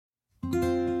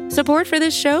Support for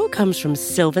this show comes from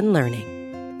Sylvan Learning.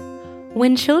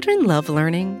 When children love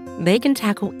learning, they can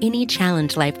tackle any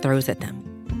challenge life throws at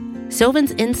them.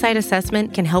 Sylvan's Insight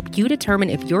Assessment can help you determine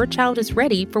if your child is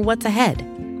ready for what's ahead.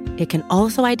 It can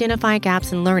also identify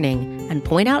gaps in learning and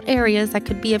point out areas that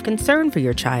could be of concern for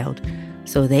your child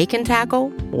so they can tackle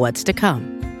what's to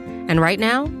come. And right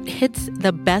now, it's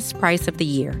the best price of the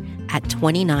year at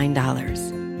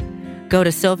 $29. Go to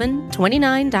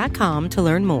sylvan29.com to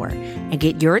learn more and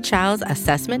get your child's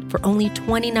assessment for only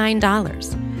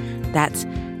 $29. That's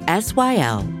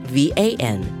SYLVAN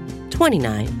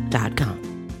 29.com.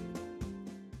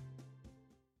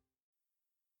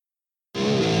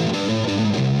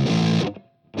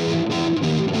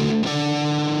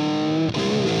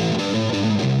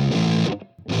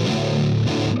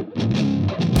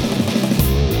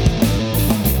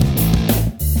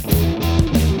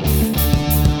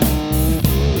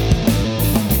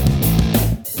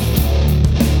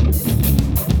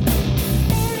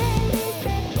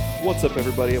 What's up,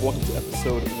 everybody, and welcome to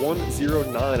episode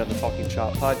 109 of the Talking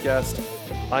Chop podcast.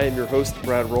 I am your host,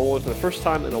 Brad Rowland. For the first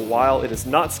time in a while, it is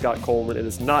not Scott Coleman, it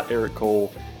is not Eric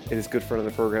Cole, it is good friend of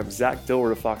the program, Zach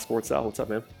Dillard of Fox Sports Out. What's up,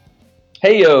 man?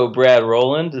 Hey, yo, Brad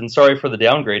Rowland, and sorry for the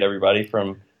downgrade, everybody,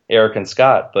 from Eric and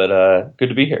Scott, but good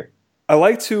to be here. I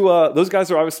like to, those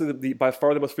guys are obviously by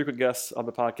far the most frequent guests on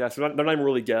the podcast. They're not even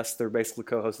really guests, they're basically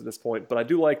co-hosts at this point, but I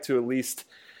do like to at least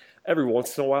every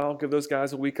once in a while give those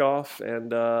guys a week off,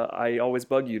 and I always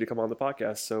bug you to come on the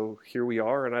podcast, so here we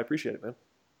are, and I appreciate it, man.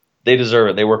 They deserve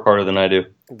it. They work harder than I do.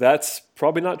 That's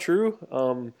probably not true,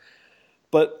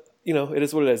 but, you know, it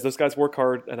is what it is. Those guys work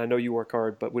hard, and I know you work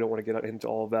hard, but we don't want to get into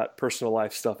all of that personal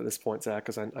life stuff at this point, Zach,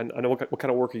 because I know what kind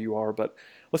of worker you are, but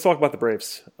let's talk about the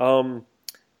Braves.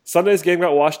 Sunday's game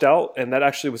got washed out, and that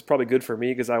actually was probably good for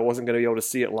me because I wasn't going to be able to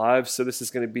see it live. So this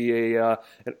is going to be an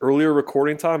earlier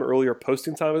recording time, earlier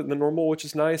posting time than normal, which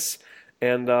is nice.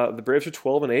 And the Braves are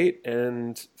 12-8,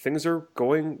 and things are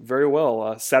going very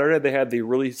well. Saturday they had the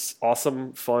really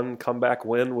awesome, fun comeback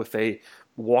win with a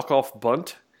walk-off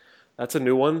bunt. That's a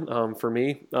new one for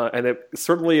me, and it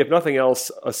certainly, if nothing else,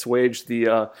 assuaged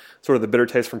the sort of the bitter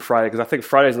taste from Friday, because I think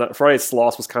Friday's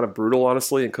loss was kind of brutal,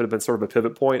 honestly, and could have been sort of a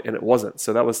pivot point, and it wasn't.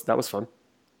 So that was fun.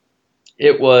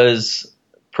 It was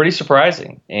pretty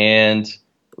surprising, and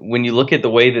when you look at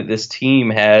the way that this team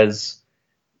has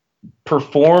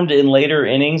performed in later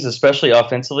innings, especially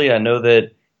offensively, I know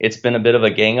that it's been a bit of a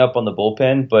gang up on the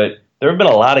bullpen, but there have been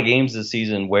a lot of games this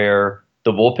season where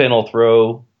the bullpen will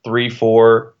throw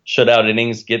 3-4 shutout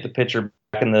innings, get the pitcher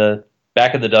back in the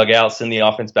dugout, send the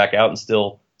offense back out, and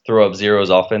still throw up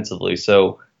zeros offensively.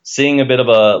 So seeing a bit of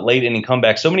a late inning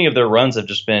comeback, so many of their runs have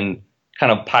just been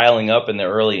kind of piling up in the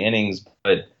early innings.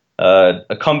 But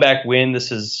a comeback win,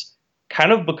 this is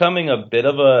kind of becoming a bit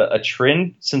of a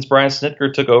trend since Brian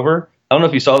Snitker took over. I don't know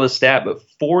if you saw this stat, but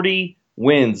 40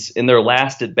 wins in their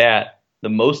last at bat, the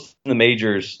most in the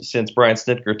majors since Brian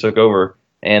Snitker took over.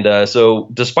 And so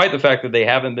despite the fact that they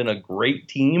haven't been a great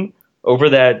team over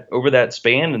that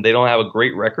span and they don't have a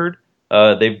great record,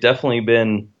 they've definitely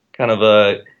been kind of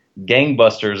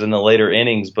gangbusters in the later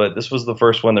innings. But this was the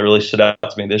first one that really stood out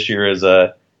to me this year as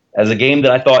a game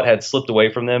that I thought had slipped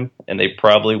away from them and they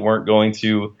probably weren't going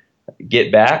to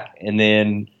get back. And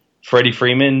then Freddie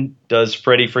Freeman does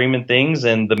Freddie Freeman things,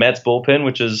 and the Mets bullpen,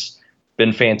 which has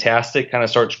been fantastic, kind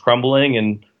of starts crumbling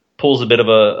and pulls a bit of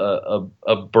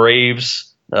a Braves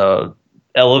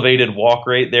elevated walk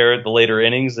rate there at the later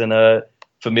innings, and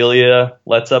Familia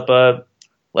lets up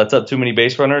too many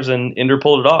base runners, and Ender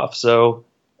pulled it off. So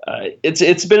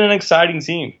it's been an exciting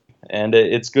team, and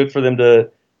it's good for them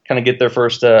to kind of get their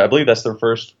first. I believe that's their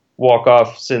first walk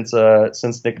off since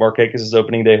Nick Markakis'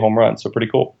 opening day home run. So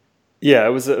pretty cool. Yeah,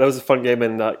 that was a fun game,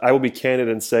 and I will be candid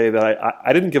and say that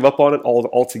I didn't give up on it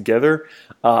altogether.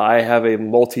 I have a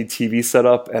multi-TV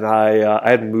setup, and I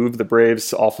had moved the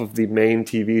Braves off of the main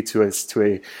TV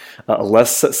to a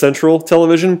less central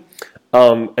television,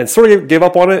 and sort of gave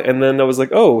up on it. And then I was like,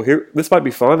 oh, this might be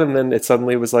fun. And then it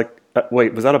suddenly was like,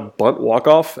 wait, was that a bunt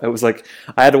walk-off? It was like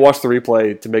I had to watch the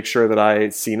replay to make sure that I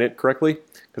had seen it correctly,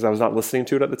 because I was not listening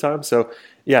to it at the time. So,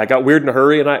 yeah, I got weird in a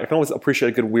hurry, and I can always appreciate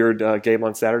a good weird game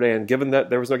on Saturday. And given that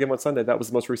there was no game on Sunday, that was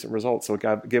the most recent result. So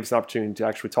it gave us an opportunity to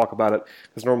actually talk about it,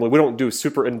 because normally we don't do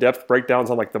super in-depth breakdowns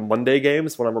on like the Monday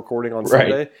games when I'm recording on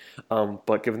Sunday.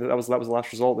 But given that was the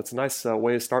last result, it's a nice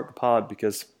way to start the pod,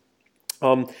 because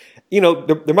there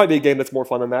might be a game that's more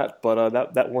fun than that, but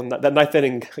that ninth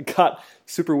inning got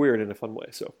super weird in a fun way.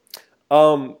 So.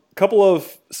 Couple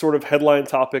of sort of headline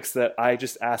topics that I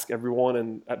just ask everyone,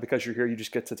 and because you're here, you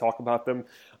just get to talk about them.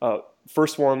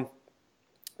 First one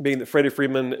being that Freddie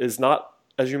Freeman is not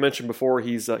as you mentioned before,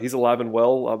 he's alive and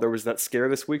well. There was that scare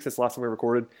this week since last time we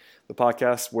recorded the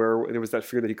podcast where there was that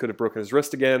fear that he could have broken his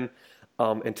wrist again.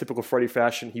 In typical Freddie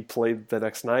fashion, he played the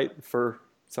next night for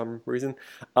some reason.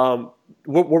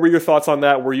 What were your thoughts on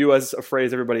that? Were you as afraid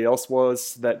as everybody else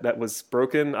was that was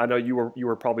broken? I know you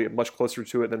were probably much closer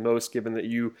to it than most, given that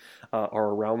you are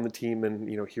around the team and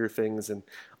hear things and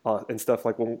stuff.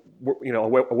 Like when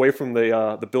away from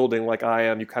the building, like I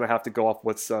am, you kind of have to go off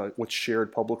what's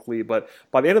shared publicly. But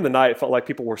by the end of the night, it felt like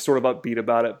people were sort of upbeat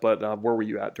about it. But where were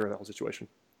you at during that whole situation?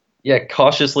 Yeah,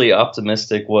 cautiously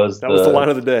optimistic was the line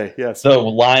of the day. Yes, the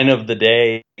line of the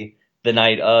day, the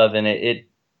night of, and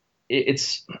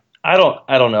it's I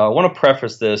don't know. I want to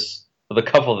preface this with a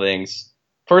couple of things.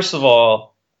 First of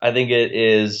all, I think it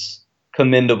is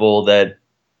commendable that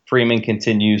Freeman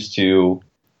continues to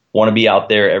want to be out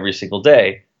there every single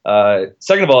day.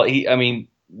 Second of all,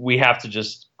 we have to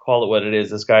just call it what it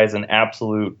is. This guy is an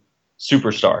absolute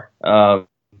superstar,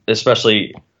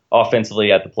 especially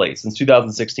offensively at the plate. Since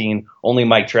 2016, only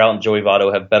Mike Trout and Joey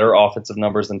Votto have better offensive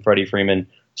numbers than Freddie Freeman.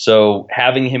 So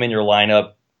having him in your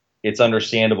lineup, it's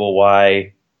understandable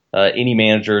why any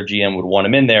manager or GM would want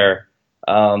him in there.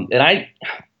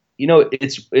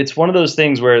 It's one of those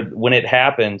things where when it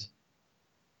happened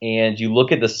and you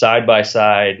look at the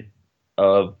side-by-side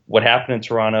of what happened in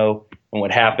Toronto and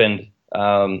what happened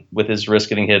with his wrist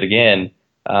getting hit again,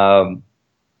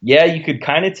 you could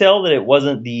kind of tell that it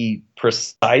wasn't the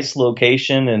precise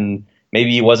location and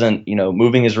maybe he wasn't,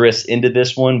 moving his wrist into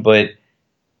this one. But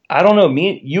I don't know.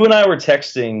 You and I were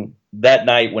texting that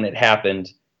night when it happened,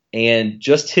 and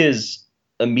just his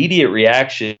immediate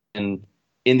reaction in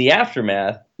the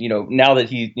aftermath, now that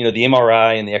the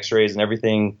MRI and the x-rays and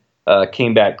everything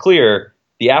came back clear,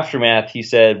 the aftermath, he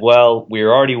said, well, we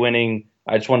were already winning.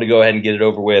 I just wanted to go ahead and get it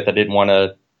over with. I didn't want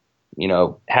to,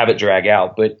 have it drag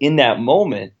out. But in that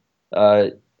moment,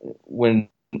 when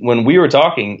we were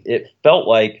talking, it felt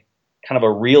like kind of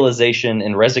a realization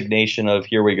and resignation of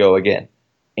here we go again.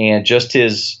 And just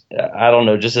his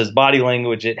body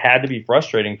language, it had to be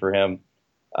frustrating for him.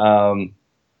 I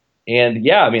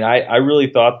really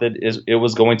thought that it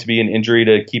was going to be an injury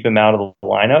to keep him out of the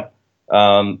lineup,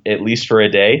 at least for a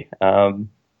day.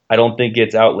 I don't think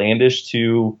it's outlandish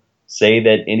to say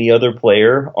that any other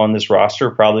player on this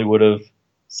roster probably would have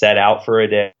sat out for a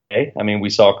day. I mean, we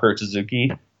saw Kurt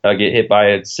Suzuki get hit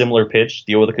by a similar pitch,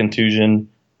 deal with a contusion.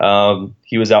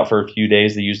 He was out for a few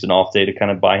days. They used an off day to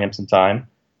kind of buy him some time.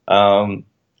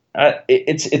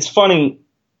 It's funny,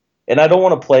 and I don't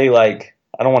want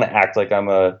to act like I'm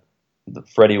the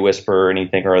Freddie whisperer or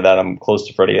anything, or that I'm close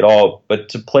to Freddie at all, but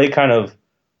to play kind of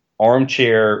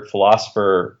armchair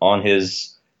philosopher on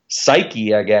his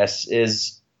psyche, I guess,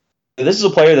 this is a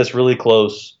player that's really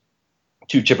close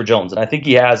to Chipper Jones. And I think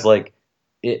he has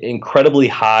incredibly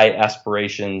high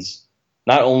aspirations,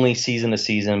 not only season to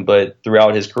season, but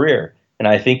throughout his career. And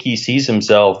I think he sees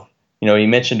himself, he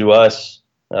mentioned to us,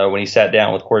 when he sat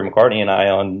down with Corey McCartney and I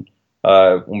on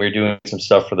when we were doing some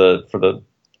stuff for the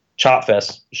Chop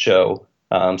Fest show,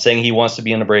 saying he wants to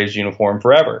be in the Braves uniform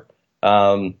forever.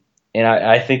 And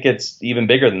I think it's even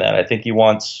bigger than that. I think he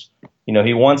wants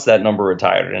that number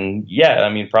retired. And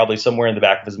probably somewhere in the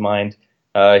back of his mind,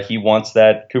 he wants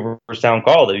that Cooperstown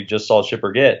call that he just saw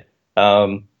Chipper get.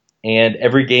 And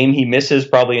every game he misses,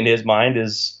 probably in his mind,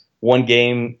 is one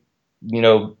game,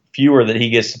 fewer that he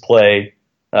gets to play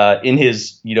in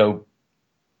his,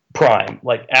 prime,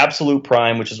 like absolute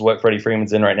prime, which is what Freddie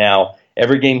Freeman's in right now.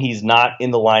 Every game he's not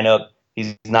in the lineup,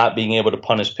 he's not being able to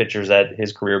punish pitchers at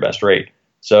his career best rate.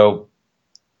 So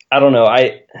I don't know.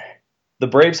 The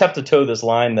Braves have to toe this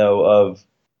line, though, of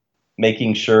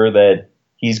making sure that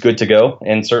he's good to go.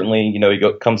 And certainly,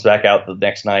 he comes back out the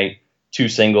next night, 2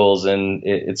 singles, and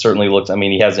it certainly looks,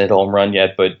 he hasn't hit a home run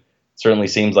yet, but certainly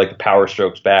seems like the power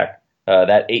stroke's back.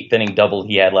 That 8th inning double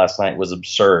he had last night was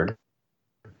absurd.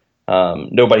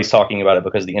 Nobody's talking about it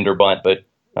because of the Ender bunt, but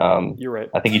you're right.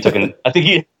 I think he took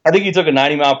a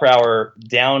 90 mile per hour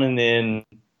down and in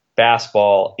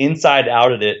fastball inside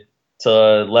out of it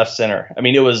to left center.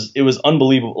 It was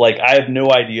unbelievable. Like, I have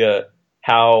no idea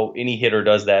how any hitter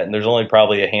does that, and there's only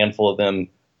probably a handful of them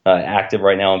active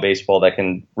right now in baseball that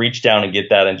can reach down and get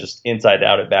that and just inside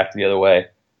out it back the other way.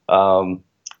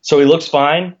 So he looks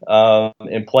fine,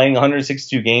 and playing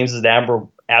 162 games is an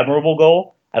admirable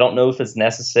goal. I don't know if it's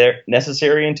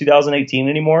necessary in 2018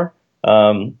 anymore,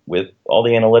 with all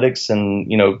the analytics and,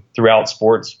 throughout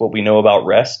sports, what we know about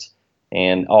rest,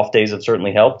 and off days have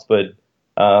certainly helped. But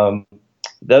that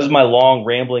was my long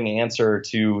rambling answer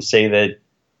to say that,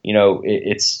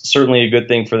 it's certainly a good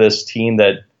thing for this team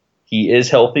that he is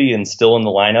healthy and still in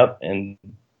the lineup. And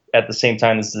at the same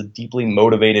time, this is a deeply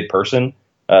motivated person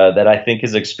that I think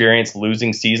has experienced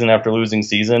losing season after losing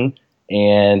season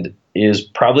and is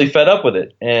probably fed up with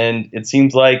it. And it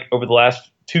seems like over the last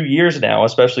 2 years now,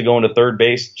 especially going to third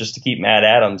base just to keep Matt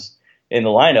Adams in the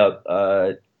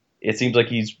lineup, it seems like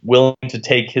he's willing to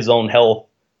take his own health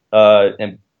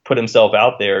and put himself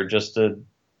out there just to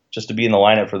be in the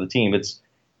lineup for the team.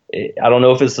 I don't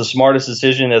know if it's the smartest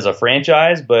decision as a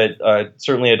franchise, but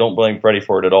certainly I don't blame Freddie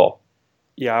for it at all.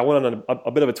 Yeah, I went on a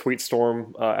bit of a tweet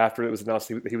storm after it was announced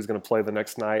he was going to play the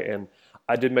next night, and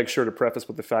I did make sure to preface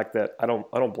with the fact that I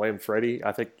don't blame Freddie.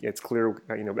 I think it's clear,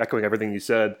 echoing everything you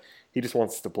said, he just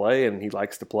wants to play and he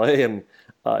likes to play and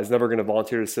is never going to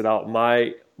volunteer to sit out.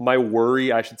 My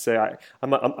worry, I should say, I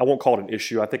won't call it an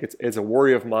issue. I think it's a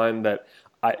worry of mine that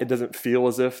it doesn't feel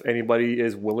as if anybody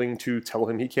is willing to tell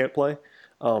him he can't play.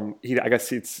 I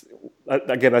guess it's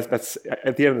again that's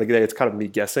at the end of the day, it's kind of me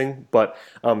guessing. But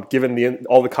given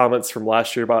all the comments from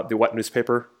last year about the wet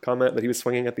newspaper comment that he was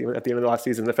swinging at the end of the last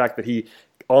season, the fact that he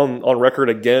on record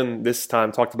again this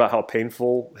time talked about how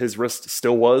painful his wrist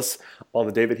still was on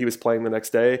the day that he was playing the next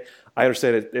day. I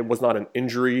understand it was not an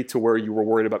injury to where you were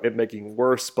worried about it making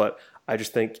worse, but I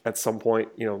just think at some point,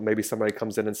 maybe somebody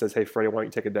comes in and says, "Hey, Freddie, why don't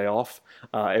you take a day off?"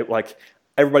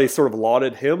 Everybody sort of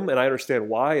lauded him, and I understand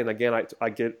why. And again, I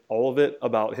get all of it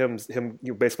about him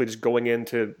basically just going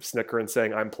into Snitker and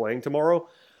saying, "I'm playing tomorrow."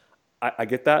 I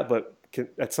get that, but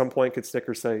at some point, could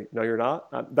Snitker say, "No, you're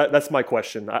not"? That's my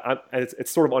question. And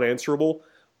it's sort of unanswerable.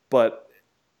 But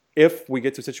if we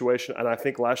get to a situation, and I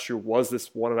think last year was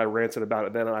this one, and I ranted about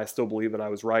it then, and I still believe that I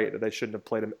was right, that they shouldn't have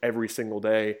played him every single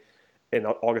day in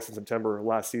August and September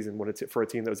last season for a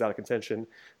team that was out of contention.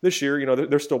 This year,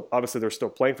 they're still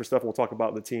playing for stuff. We'll talk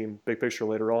about the team big picture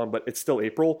later on, but it's still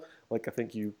April. I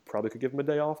think you probably could give him a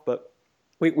day off, but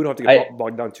we don't have to get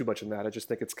bogged down too much in that. I just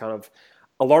think it's kind of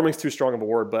alarming is too strong of a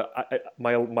word, but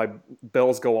my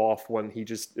bells go off when he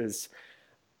just is.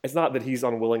 It's not that he's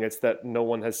unwilling; it's that no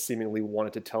one has seemingly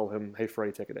wanted to tell him, "Hey,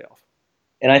 Freddie, take a day off."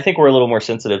 And I think we're a little more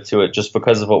sensitive to it just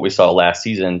because of what we saw last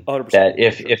season. 100%. That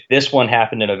if this one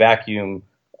happened in a vacuum,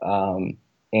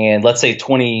 and let's say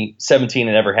 2017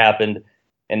 it never happened,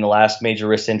 and the last major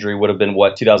wrist injury would have been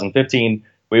 2015,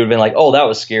 we would have been like, "Oh, that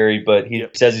was scary," but he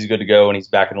says he's good to go and he's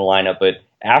back in the lineup. But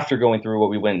after going through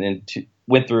what we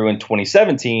went through in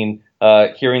 2017,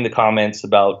 hearing the comments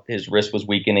about his wrist was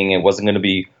weakening and wasn't going to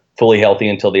be fully healthy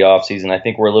until the offseason, I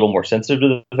think we're a little more sensitive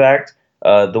to the fact.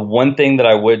 The one thing that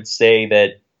I would say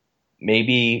that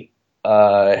maybe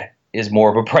is more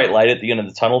of a bright light at the end of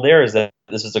the tunnel there is that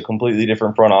this is a completely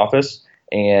different front office,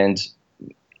 and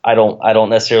I don't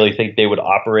necessarily think they would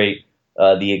operate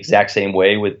the exact same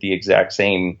way with the exact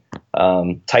same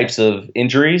types of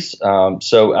injuries.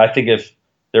 So I think if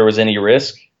there was any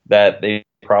risk, that they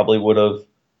probably would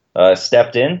have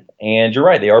stepped in. And you're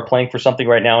right, they are playing for something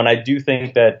right now, and I do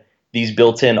think that these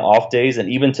built-in off days, and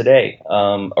even today,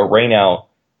 a rainout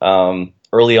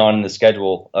early on in the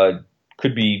schedule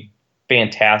could be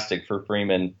fantastic for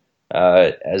Freeman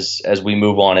as we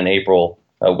move on in April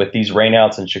with these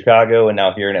rainouts in Chicago and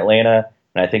now here in Atlanta.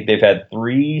 And I think they've had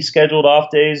 3 scheduled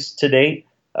off days to date.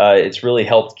 It's really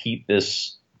helped keep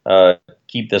this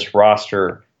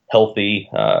roster healthy,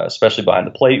 especially behind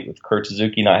the plate with Kurt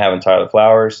Suzuki not having Tyler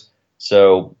Flowers.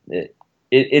 So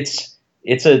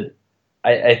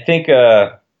I think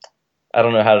I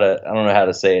don't know how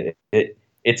to say it.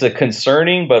 It's a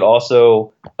concerning but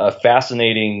also a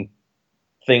fascinating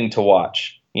thing to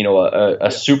watch. A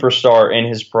superstar in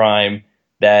his prime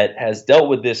that has dealt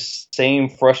with this same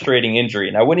frustrating injury,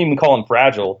 and I wouldn't even call him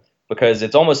fragile because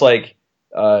it's almost like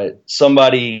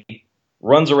somebody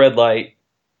runs a red light,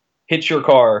 hits your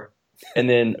car, and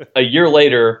then a year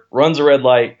later runs a red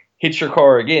light, hits your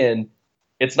car again.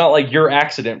 It's not like you're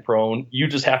accident prone. You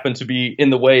just happen to be in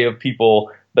the way of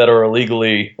people that are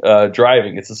illegally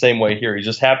driving. It's the same way here. He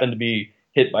just happened to be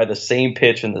hit by the same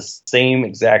pitch in the same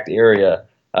exact area.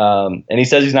 And he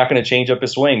says he's not going to change up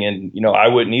his swing. And, I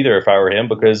wouldn't either if I were him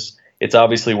because it's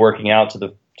obviously working out to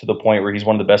the point where he's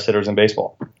one of the best hitters in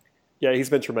baseball. Yeah,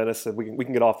 he's been tremendous, and we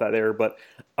can get off that there. But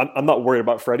I'm not worried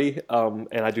about Freddie, and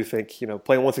I do think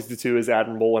playing 162 is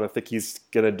admirable, and I think he's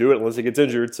going to do it unless he gets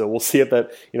injured. So we'll see if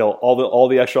that all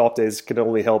the extra off days can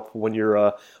only help when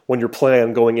your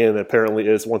plan going in apparently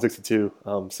is 162.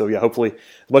 So yeah, hopefully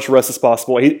as much rest as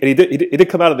possible. He did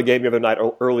come out of the game the other night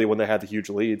early when they had the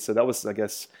huge lead, so that was I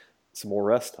guess some more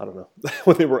rest. I don't know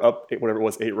when they were up whatever it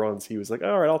was 8 runs. He was like,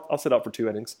 all right, I'll sit out for 2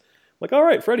 innings. Like, all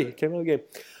right, Freddie came out of the game.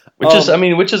 Which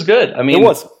is good. It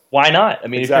was. Why not?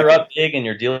 Exactly. If you're up big and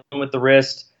you're dealing with the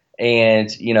wrist and,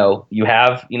 you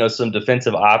have, some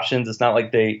defensive options, it's not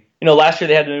like last year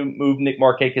they had to move Nick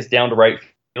Markakis down to right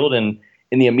field and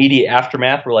in the immediate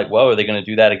aftermath, we're like, whoa, are they going to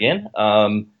do that again?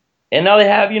 And now they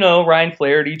have, Ryan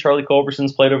Flaherty, Charlie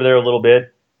Culberson's played over there a little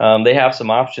bit. They have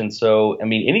some options. So, I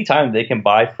mean, anytime they can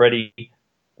buy Freddie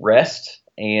rest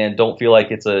and don't feel like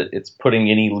it's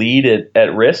putting any lead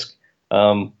at risk,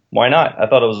 why not? I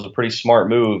thought it was a pretty smart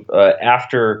move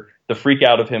after the freak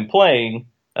out of him playing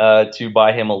to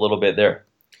buy him a little bit there.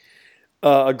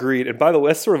 Agreed. And by the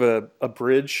way, that's sort of a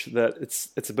bridge that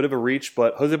it's a bit of a reach,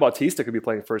 but Jose Bautista could be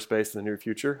playing first base in the near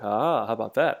future. How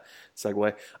about that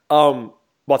segue?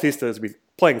 Bautista is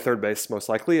playing third base most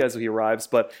likely as he arrives,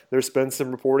 but there's been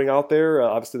some reporting out there.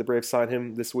 Obviously, the Braves signed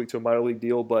him this week to a minor league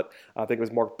deal, but I think it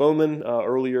was Mark Bowman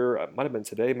earlier, it might have been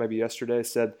today, maybe yesterday,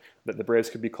 said that the Braves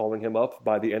could be calling him up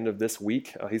by the end of this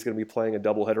week. He's going to be playing a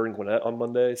doubleheader in Gwinnett on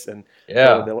Mondays, and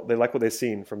they like what they've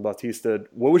seen from Bautista.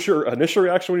 What was your initial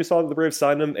reaction when you saw that the Braves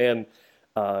signed him? And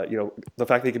the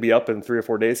fact that he could be up in 3 or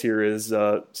 4 days here is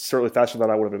certainly faster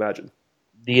than I would have imagined.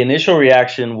 The initial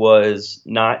reaction was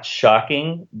not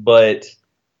shocking, but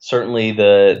certainly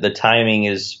the timing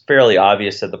is fairly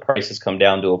obvious that the price has come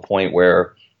down to a point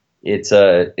where it's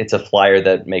a flyer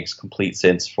that makes complete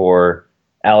sense for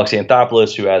Alex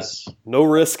Anthopoulos, who has no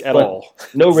risk at all.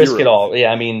 No risk at all.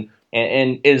 Yeah, I mean,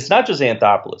 and it's not just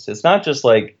Anthopoulos. It's not just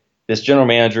like this general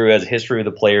manager who has a history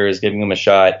with the player is giving him a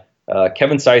shot.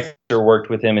 Kevin Seitzer worked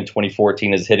with him in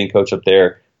 2014 as hitting coach up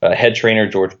there. Head trainer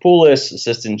George Poulos,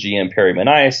 assistant GM Perry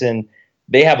Maniason.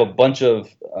 They have a bunch of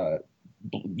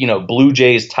Blue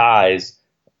Jays ties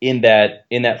in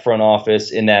that front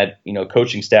office, in that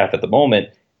coaching staff at the moment.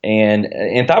 And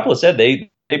Anthopoulos said they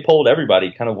polled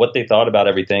everybody, kind of what they thought about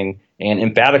everything, and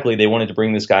emphatically they wanted to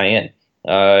bring this guy in.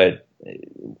 I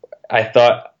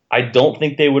don't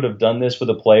think they would have done this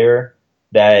with a player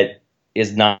that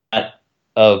is not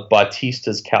of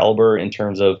Bautista's caliber in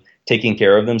terms of taking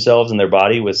care of themselves and their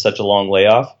body with such a long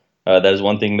layoff. That is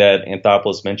one thing that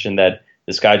Anthopoulos mentioned, that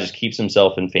this guy just keeps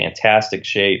himself in fantastic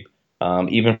shape,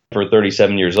 even for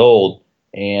 37 years old.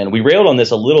 And we railed on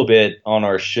this a little bit on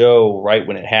our show right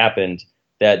when it happened,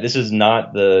 that this is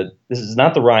not the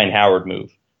Ryan Howard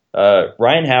move.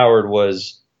 Ryan Howard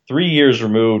was 3 years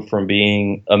removed from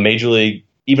being a major league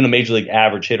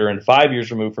average hitter, and 5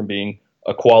 years removed from being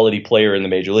a quality player in the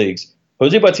major leagues.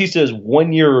 Jose Bautista is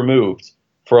 1 year removed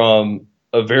from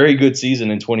a very good season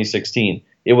in 2016.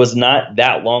 It was not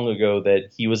that long ago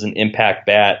that he was an impact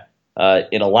bat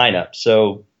in a lineup.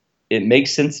 So it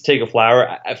makes sense to take a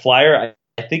flyer. I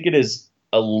think it is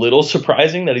a little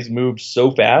surprising that he's moved so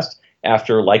fast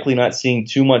after likely not seeing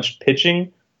too much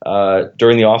pitching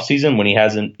during the offseason when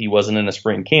he wasn't in a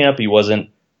spring camp. He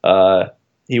wasn't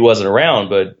around,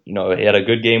 but he had a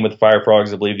good game with the Fire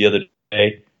Frogs, I believe, the other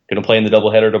day. Going to play in the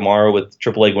doubleheader tomorrow with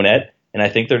AAA Gwinnett, and I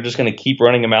think they're just going to keep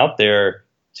running him out there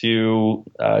to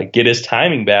get his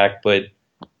timing back. But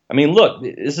I mean, look,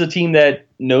 this is a team that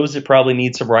knows it probably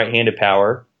needs some right-handed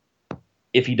power.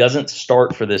 If he doesn't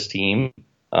start for this team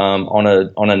on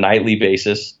a nightly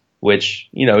basis, which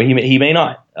he may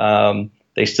not,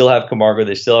 they still have Camargo,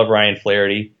 they still have Ryan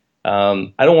Flaherty.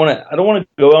 I don't want to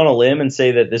go on a limb and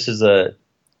say that this is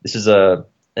an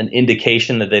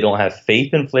indication that they don't have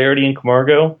faith in Flaherty and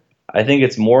Camargo. I think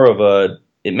it's more of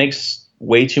it makes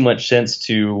way too much sense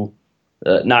to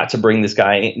not to bring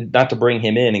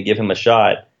him in and give him a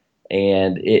shot.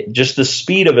 And just the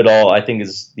speed of it all, I think,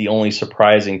 is the only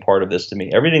surprising part of this to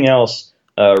me. Everything else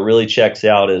really checks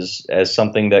out as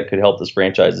something that could help this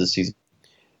franchise this season.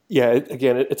 Yeah,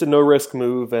 it's a no-risk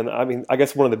move. And, I mean, I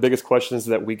guess one of the biggest questions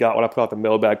that we got when I put out the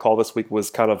mailbag call this week was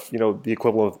kind of, the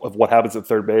equivalent of what happens at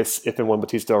third base if and when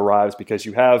Bautista arrives, because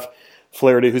you have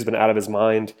Flaherty, who's been out of his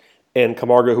mind, and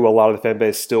Camargo, who a lot of the fan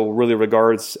base still really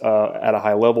regards at a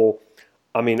high level.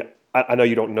 I mean, I know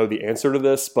you don't know the answer to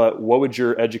this, but what would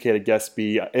your educated guess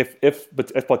be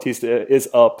if Bautista is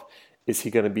up? Is he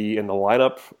going to be in the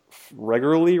lineup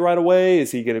regularly right away?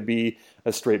 Is he going to be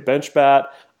a straight bench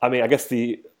bat? I mean, I guess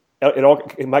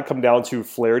it might come down to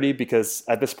Flaherty, because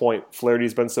at this point,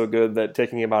 Flaherty's been so good that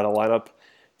taking him out of the lineup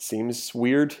seems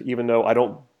weird, even though I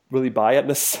don't really buy it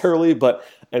necessarily. But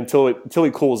until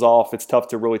he cools off, it's tough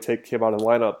to really take him out of the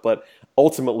lineup. But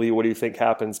ultimately, what do you think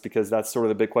happens? Because that's sort of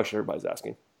the big question everybody's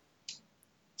asking.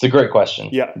 It's a great question.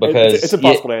 Yeah, because it's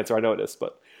impossible to answer. I know it is,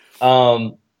 but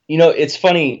it's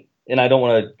funny, and I don't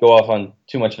want to go off on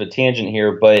too much of a tangent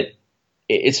here, but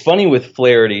it's funny with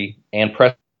Flaherty and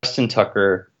Preston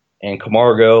Tucker and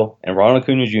Camargo and Ronald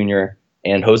Acuna Jr.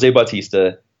 and Jose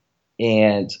Bautista,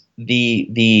 and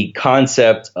the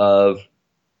concept of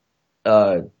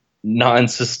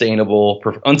unsustainable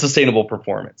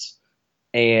performance,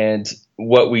 and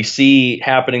what we see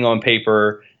happening on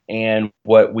paper and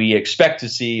what we expect to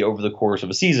see over the course of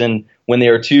a season when they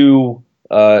are two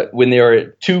when they are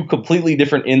at two completely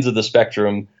different ends of the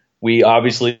spectrum, we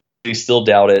obviously still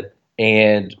doubt it,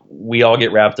 and we all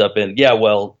get wrapped up in,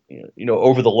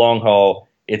 over the long haul,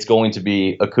 it's going to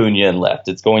be Acuna in left.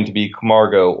 It's going to be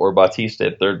Camargo or Bautista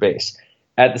at third base.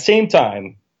 At the same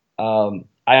time,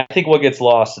 I think what gets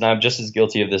lost, and I'm just as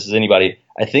guilty of this as anybody,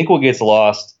 I think what gets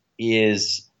lost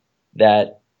is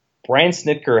that Brian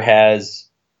Snitker has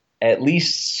at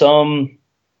least some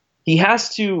 – he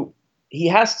has to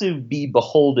be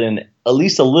beholden at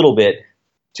least a little bit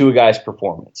to a guy's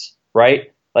performance,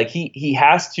 right? Like he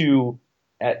has to,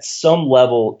 at some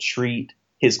level, treat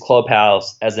his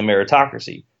clubhouse as a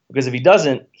meritocracy, because if he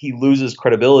doesn't, he loses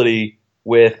credibility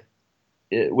with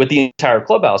the entire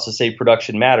clubhouse to say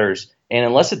production matters. And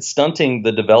unless it's stunting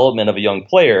the development of a young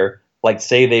player, like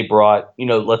say they brought,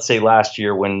 let's say last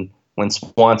year when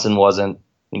Swanson wasn't,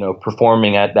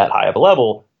 performing at that high of a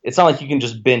level, it's not like you can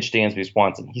just bench Dansby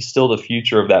Swanson. He's still the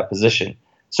future of that position.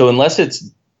 So unless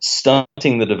it's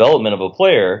stunting the development of a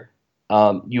player,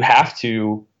 you have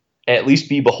to at least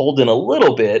be beholden a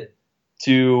little bit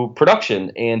to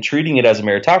production and treating it as a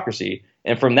meritocracy.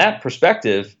 And from that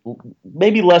perspective,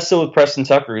 maybe less so with Preston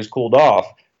Tucker, who's cooled off,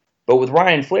 but with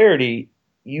Ryan Flaherty,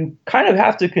 you kind of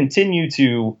have to continue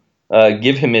to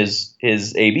give him his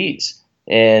ABs.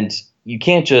 And you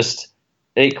can't just,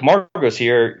 hey, Camargo's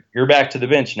here, you're back to the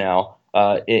bench now.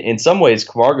 In some ways,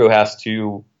 Camargo has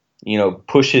to,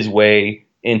 push his way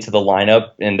into the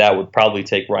lineup, and that would probably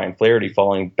take Ryan Flaherty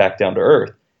falling back down to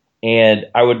earth. And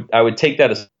I would take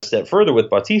that a step further with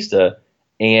Bautista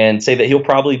and say that he'll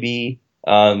probably be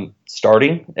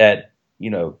starting at,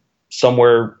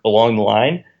 somewhere along the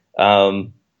line.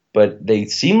 But they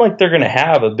seem like they're going to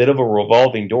have a bit of a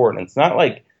revolving door, and it's not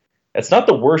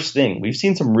the worst thing. We've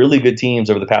seen some really good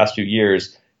teams over the past few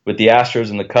years, with the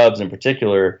Astros and the Cubs in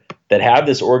particular, that have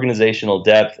this organizational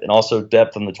depth and also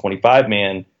depth on the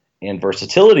 25-man and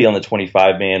versatility on the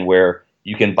 25-man, where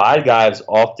you can buy guys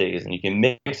off days and you can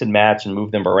mix and match and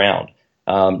move them around.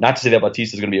 Not to say that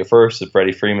Bautista is going to be a first if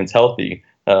Freddie Freeman's healthy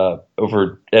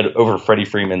over Freddie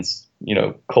Freeman's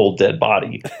cold dead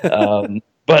body.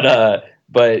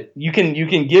 But you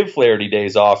can give Flaherty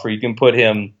days off, or you can put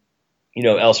him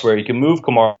elsewhere. You can move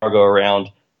Camargo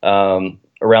around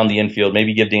the infield.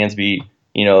 Maybe give Dansby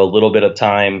a little bit of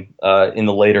time in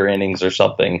the later innings or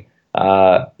something.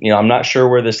 I'm not sure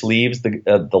where this leaves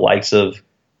the likes of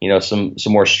some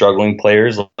more struggling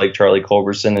players like Charlie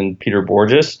Culberson and Peter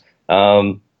Borges,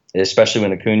 especially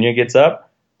when Acuna gets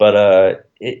up. But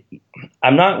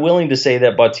I'm not willing to say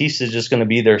that Bautista is just going to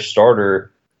be their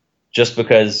starter just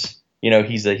because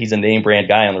he's a name brand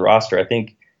guy on the roster. I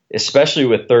think, especially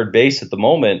with third base at the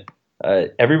moment,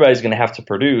 everybody's going to have to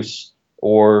produce,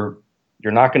 or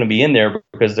you're not going to be in there,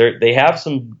 because they have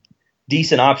some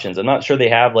decent options. I'm not sure they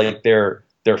have like their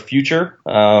future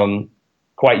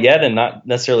quite yet, and not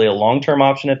necessarily a long-term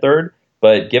option at third.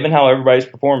 But given how everybody's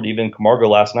performed, even Camargo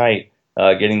last night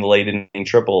getting the late inning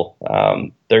triple,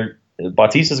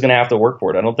 Bautista's going to have to work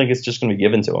for it. I don't think it's just going to be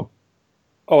given to him.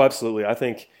 Oh, absolutely. I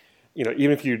think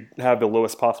even if you have the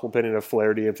lowest possible opinion of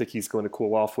Flaherty, I think he's going to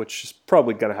cool off, which is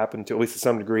probably going to happen to at least to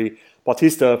some degree.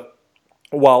 Bautista,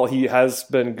 while he has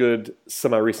been good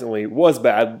semi-recently, was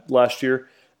bad last year.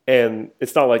 And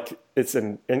it's not like it's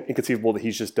inconceivable that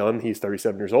he's just done. He's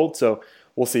 37 years old, so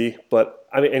we'll see. But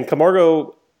and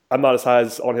Camargo, I'm not as high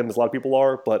on him as a lot of people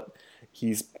are, but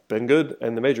he's been good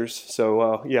in the majors.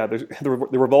 So the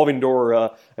revolving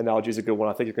door analogy is a good one.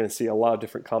 I think you're going to see a lot of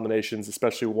different combinations,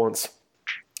 especially once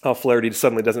Flaherty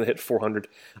suddenly doesn't hit 400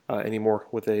 anymore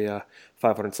with a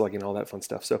 500 slugging and all that fun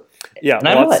stuff. So and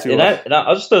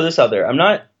I'll just throw this out there. I'm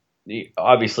not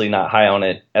obviously not high on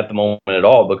it at the moment at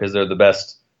all, because they're the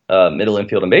best middle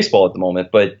infield in baseball at the moment.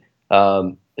 But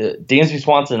Dansby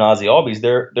Swanson and Ozzie Albies,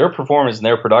 their performance and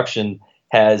their production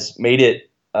has made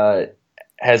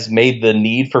the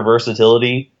need for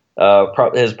versatility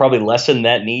has probably lessened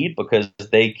that need, because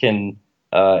they can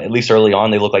at least early on,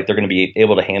 they look like they're going to be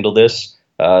able to handle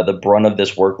the brunt of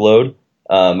this workload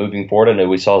moving forward. I know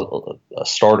we saw a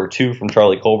start or two from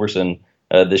Charlie Culberson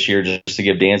this year just to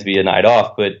give Dansby a night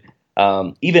off. But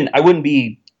even I wouldn't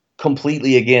be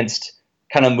completely against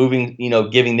kind of moving,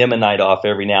 giving them a night off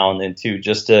every now and then too,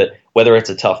 just to, whether it's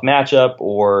a tough matchup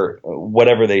or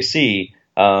whatever they see.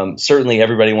 Certainly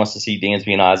everybody wants to see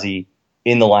Dansby and Ozzie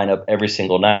in the lineup every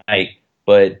single night,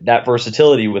 but that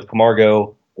versatility with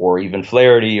Camargo or even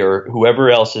Flaherty or whoever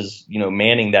else is,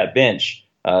 manning that bench,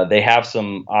 they have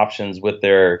some options with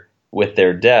their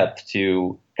depth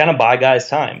to kind of buy guys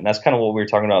time. And that's kind of what we were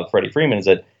talking about with Freddie Freeman, is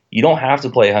that you don't have to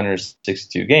play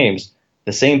 162 games.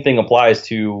 The same thing applies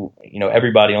to,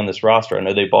 everybody on this roster. I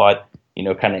know they bought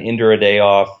kind of endure a day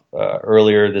off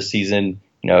earlier this season.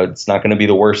 It's not going to be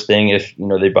the worst thing if,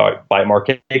 they buy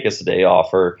Markakis a day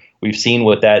off, or we've seen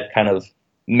what that kind of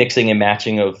mixing and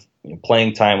matching of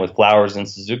playing time with Flowers and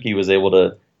Suzuki was able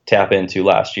to tap into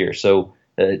last year. So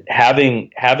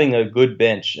having a good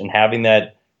bench and having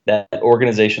that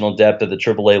organizational depth at the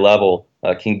AAA level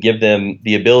can give them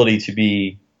the ability to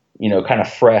be, kind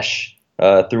of fresh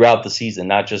throughout the season,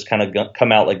 not just kind of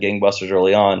come out like gangbusters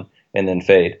early on and then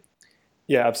fade.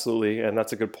 Yeah, absolutely. And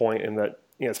that's a good point in that,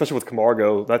 especially with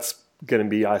Camargo, that's going to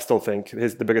be, I still think,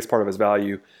 the biggest part of his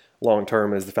value long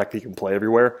term is the fact that he can play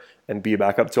everywhere and be a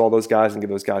backup to all those guys and give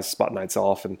those guys spot nights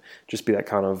off and just be that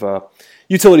kind of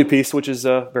utility piece, which is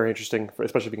very interesting,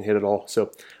 especially if he can hit it all.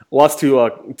 So lots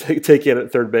to take in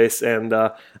at third base. And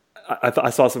I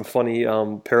saw some funny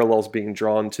parallels being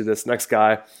drawn to this next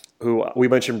guy who we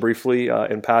mentioned briefly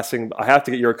in passing. I have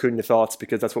to get your Acuna thoughts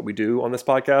because that's what we do on this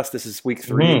podcast. This is week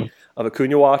 3 of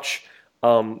Acuna Watch.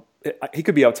 He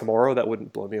could be out tomorrow. That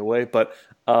wouldn't blow me away. But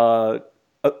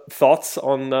thoughts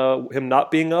on him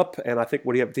not being up? And I think,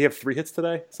 what do you have? Did he have 3 hits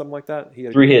today? Something like that? He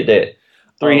had 3-hit day.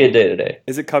 3-hit day today.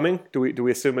 Is it coming? Do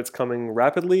we assume it's coming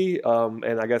rapidly?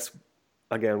 And I guess,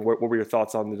 again, what were your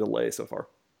thoughts on the delay so far?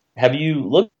 Have you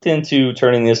looked into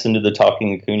turning this into the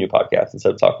Talking Acuna podcast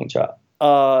instead of Talking Chop?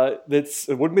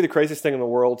 It wouldn't be the craziest thing in the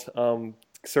world.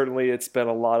 Certainly, it's been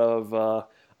a lot of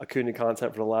Acuna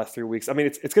content for the last 3 weeks. I mean,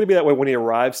 it's going to be that way when he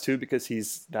arrives too, because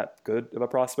he's that good of a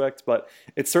prospect. But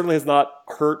it certainly has not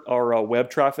hurt our web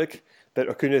traffic that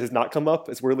Acuna has not come up,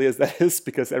 as weirdly as that is,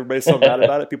 because everybody's so mad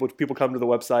about it. People come to the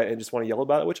website and just want to yell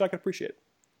about it, which I can appreciate.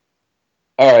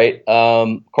 All right,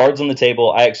 cards on the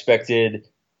table. I expected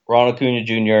Ronald Acuna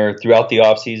Jr. throughout the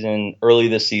offseason, early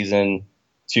this season,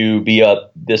 to be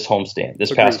up this homestand,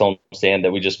 this past homestand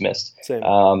that we just missed.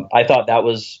 I thought that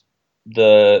was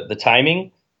the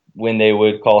timing when they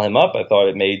would call him up. I thought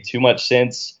it made too much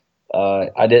sense.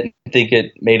 I didn't think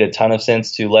it made a ton of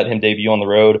sense to let him debut on the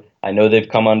road. I know they've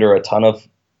come under a ton of,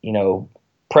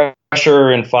 pressure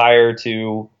and fire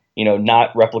to,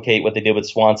 not replicate what they did with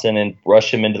Swanson and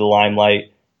rush him into the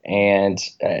limelight. And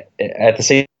at the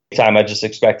same time, I just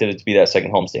expected it to be that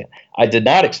second homestand. I did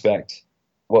not expect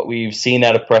what we've seen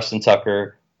out of Preston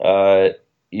Tucker.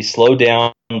 He slowed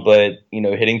down, but,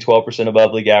 hitting 12%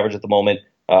 above league average at the moment.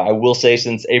 I will say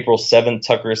since April 7th,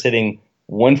 Tucker is hitting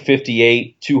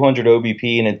 158, 200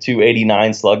 OBP, and a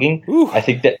 289 slugging. I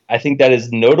think that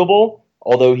is notable,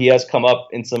 although he has come up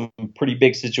in some pretty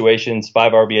big situations,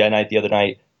 5 RBI night the other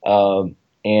night.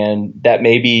 And that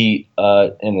may be,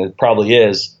 and it probably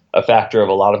is, a factor of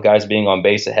a lot of guys being on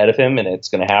base ahead of him, and it's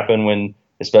going to happen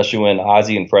especially when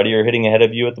Ozzie and Freddie are hitting ahead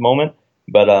of you at the moment.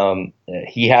 But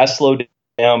he has slowed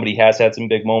down, but he has had some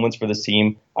big moments for this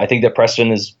team. I think that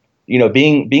Preston is,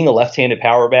 being a left-handed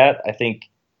power bat, I think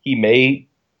he may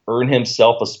earn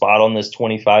himself a spot on this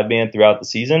 25-man throughout the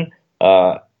season.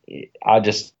 I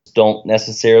just don't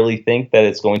necessarily think that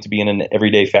it's going to be in an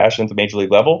everyday fashion at the major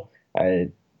league level.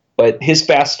 But his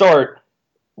fast start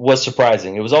was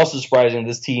surprising. It was also surprising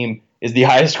this team is the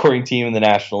highest scoring team in the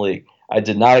National League. I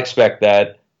did not expect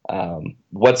that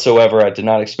whatsoever. I did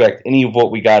not expect any of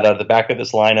what we got out of the back of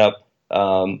this lineup.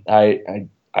 I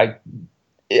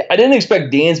didn't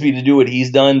expect Dansby to do what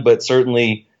he's done, but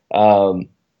certainly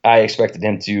I expected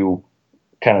him to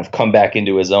kind of come back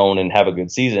into his own and have a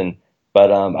good season.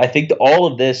 But I think that all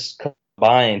of this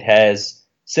combined has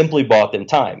simply bought them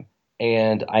time.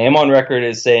 And I am on record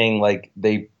as saying,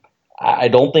 I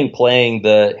don't think playing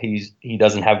he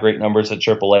doesn't have great numbers at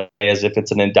AAA as if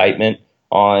it's an indictment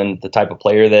on the type of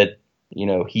player that,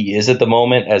 he is at the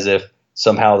moment, as if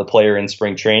somehow the player in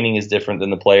spring training is different than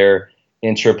the player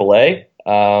in AAA.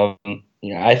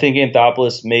 I think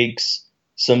Anthopoulos makes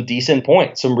some decent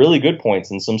points, some really good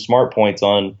points, and some smart points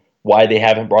on why they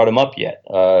haven't brought him up yet.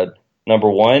 Number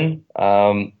one,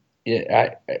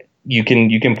 you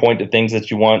can point to things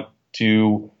that you want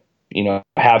to,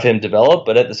 have him develop,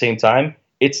 but at the same time,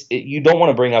 you don't want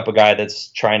to bring up a guy that's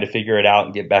trying to figure it out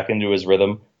and get back into his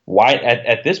rhythm. Why,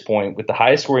 at this point, with the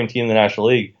highest scoring team in the National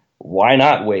League, why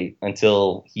not wait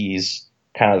until he's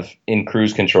kind of in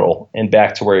cruise control and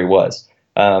back to where he was?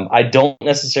 I don't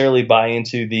necessarily buy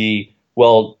into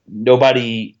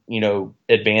nobody,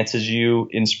 advances you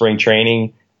in spring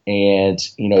training, and,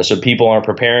 so people aren't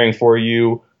preparing for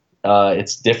you.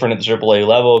 It's different at the AAA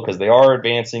level because they are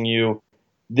advancing you.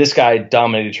 This guy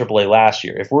dominated AAA last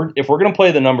year. If we're going to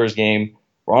play the numbers game,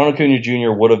 Ronald Acuna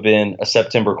Jr. would have been a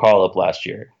September call-up last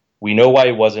year. We know why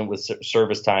he wasn't with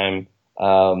service time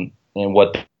and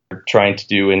what they're trying to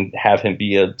do and have him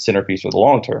be a centerpiece for the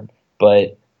long term.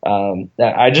 But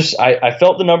I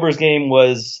felt the numbers game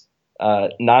was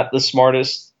not the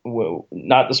smartest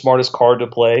not the smartest card to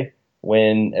play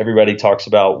when everybody talks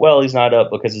about, well, he's not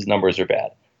up because his numbers are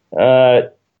bad.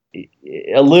 A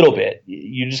little bit.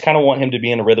 You just kind of want him to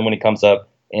be in a rhythm when he comes up,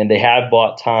 and they have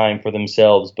bought time for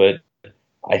themselves. But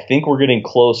I think we're getting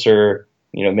closer.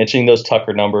 Mentioning those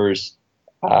Tucker numbers,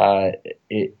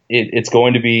 it's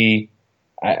going to be.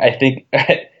 I think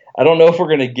I don't know if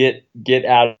we're going to get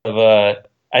out of.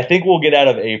 I think we'll get out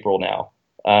of April now,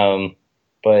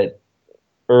 but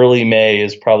early May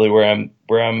is probably where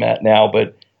I'm at now.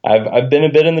 But I've been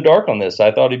a bit in the dark on this.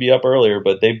 I thought he'd be up earlier,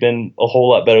 but they've been a whole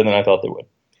lot better than I thought they would.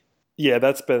 Yeah,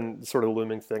 that's been sort of a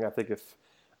looming thing. I think if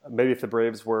the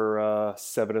Braves were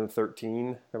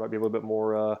 7-13, there might be a little bit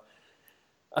more.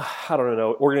 I don't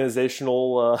know,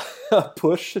 organizational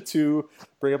push to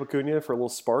bring up Acuna for a little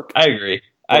spark. I agree.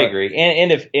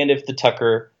 And if the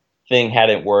Tucker thing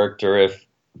hadn't worked, or if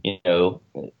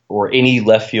or any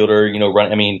left fielder,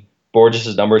 run. I mean,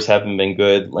 Borges' numbers haven't been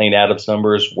good. Lane Adams'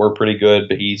 numbers were pretty good,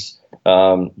 but he's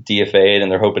DFA'd,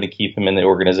 and they're hoping to keep him in the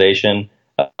organization.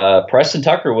 Preston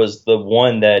Tucker was the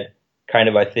one that kind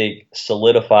of, I think,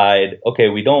 solidified. Okay,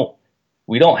 we don't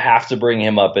have to bring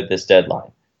him up at this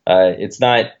deadline. It's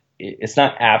not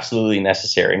absolutely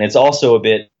necessary, and it's also a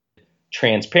bit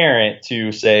transparent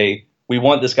to say we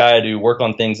want this guy to work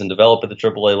on things and develop at the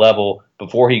AAA level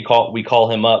before we call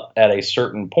him up at a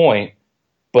certain point.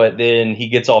 But then he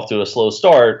gets off to a slow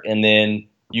start, and then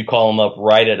you call him up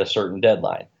right at a certain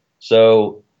deadline.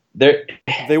 So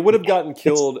they would have gotten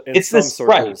killed in some circles.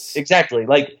 Right, exactly.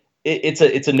 Like it's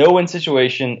a no-win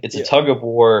situation. It's a tug of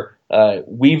war.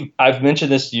 I've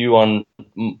mentioned this to you on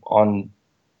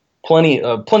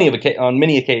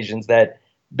many occasions that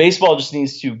baseball just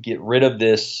needs to get rid of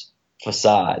this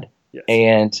facade. Yes.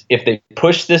 And if they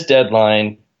push this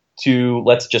deadline to,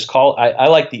 let's just call, I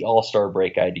like the All-Star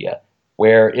break idea,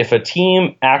 where if a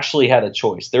team actually had a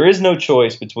choice, there is no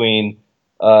choice between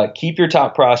keep your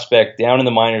top prospect down in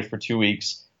the minors for 2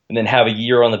 weeks and then have a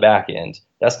year on the back end.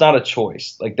 That's not a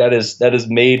choice. Like that is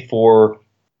made for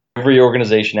every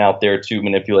organization out there to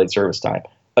manipulate service time.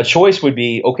 A choice would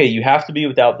be, okay, you have to be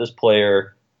without this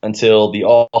player until the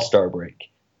All-Star break.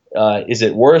 Is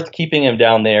it worth keeping him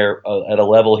down there at a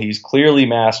level he's clearly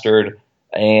mastered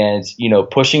and,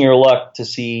 pushing your luck to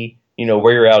see,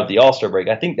 where you're out at the All-Star break?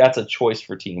 I think that's a choice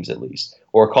for teams at least.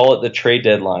 Or call it the trade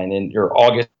deadline in your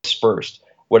August 1st.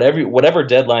 Whatever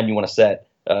deadline you want to set,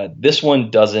 this one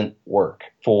doesn't work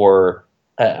for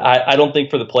I don't think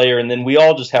for the player. And then we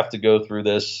all just have to go through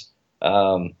this.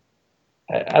 This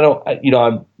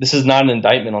is not an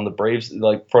indictment on the Braves,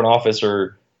 like front office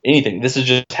or anything. This is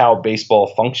just how baseball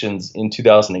functions in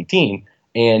 2018.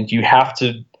 And you have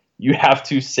to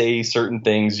say certain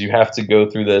things. You have to go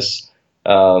through this.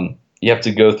 You have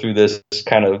to go through this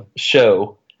kind of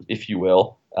show, if you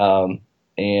will.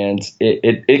 And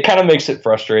it kind of makes it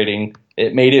frustrating.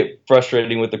 It made it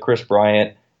frustrating with the Chris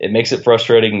Bryant. It makes it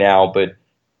frustrating now. But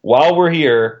while we're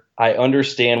here, I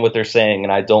understand what they're saying,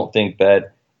 and I don't think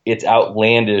that it's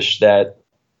outlandish that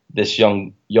this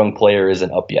young player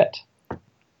isn't up yet.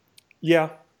 Yeah.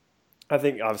 I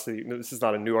think, obviously, this is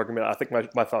not a new argument. I think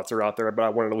my thoughts are out there, but I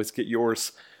wanted to at least get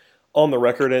yours on the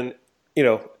record. And,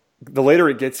 the later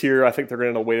it gets here, I think they're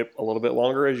going to wait a little bit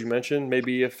longer, as you mentioned.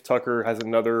 Maybe if Tucker has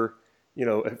another,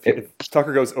 if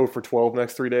Tucker goes 0 for 12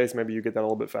 next 3 days, maybe you get that a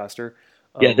little bit faster.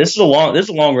 Yeah, this is a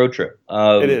long road trip.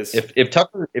 It is. If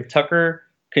Tucker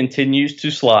continues to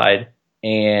slide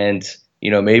and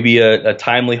maybe a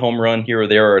timely home run here or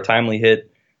there or a timely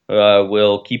hit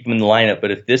will keep him in the lineup.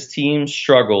 But if this team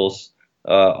struggles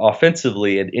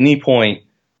offensively at any point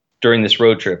during this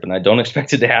road trip, and I don't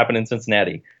expect it to happen in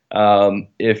Cincinnati,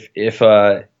 if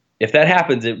that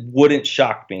happens, it wouldn't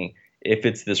shock me if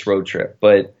it's this road trip.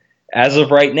 But as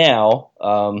of right now,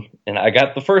 and I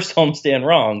got the first homestand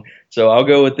wrong, so I'll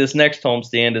go with this next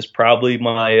homestand as probably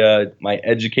my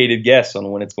educated guess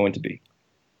on when it's going to be.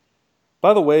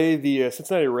 By the way, the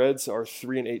Cincinnati Reds are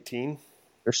 3-18.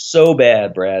 They're so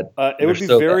bad, Brad. It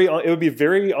would be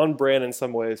very on brand in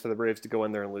some ways for the Braves to go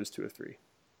in there and lose 2 or 3.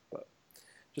 But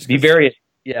just be very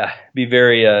Atlanta.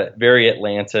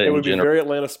 It would be very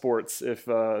Atlanta sports if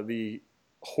the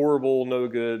horrible, no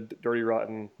good, dirty,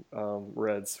 rotten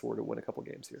Reds were to win a couple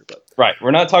games here. But right,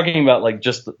 we're not talking about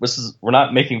we're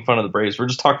not making fun of the Braves. We're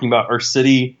just talking about our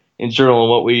city in general and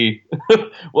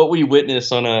what we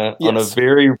witness on a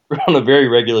very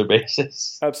regular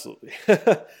basis. Absolutely.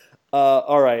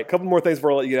 All right, a couple more things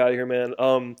before I let you get out of here,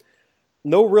 man.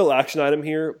 No real action item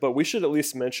here, but we should at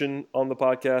least mention on the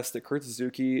podcast that Kurt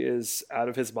Suzuki is out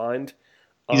of his mind.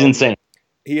 He's insane.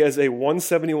 He has a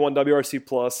 171 WRC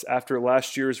plus after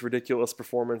last year's ridiculous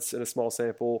performance in a small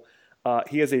sample.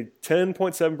 He has a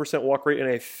 10.7% walk rate and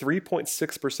a 3.6%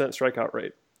 strikeout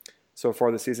rate so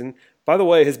far this season. By the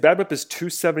way, his BABIP is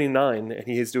 279, and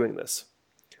he is doing this.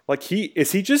 Like,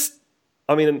 is he just,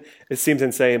 I mean, it seems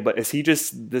insane, but is he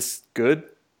just this good?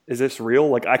 Is this real?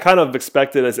 Like, I kind of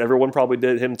expected, as everyone probably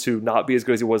did, him to not be as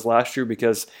good as he was last year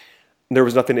because there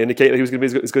was nothing to indicate that he was going to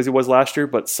be as good as he was last year,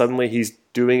 but suddenly he's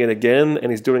doing it again,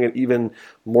 and he's doing it even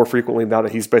more frequently now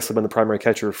that he's basically been the primary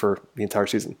catcher for the entire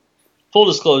season. Full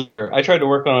disclosure, I tried to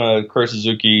work on a Kurt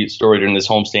Suzuki story during this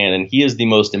homestand, and he is the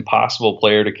most impossible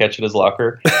player to catch at his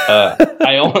locker.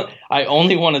 I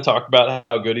only want to talk about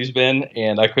how good he's been,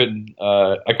 and I couldn't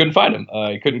find him.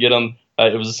 I couldn't get him.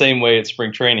 It was the same way at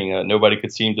spring training. Nobody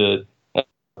could seem to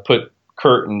put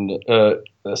Kurt in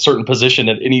a certain position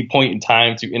at any point in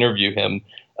time to interview him.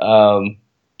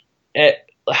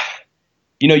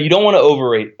 You don't want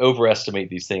to overestimate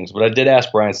these things, but I did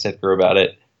ask Brian Snitker about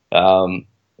it.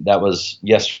 That was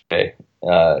yesterday.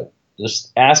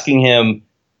 Just asking him,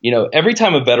 every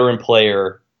time a veteran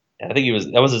player, I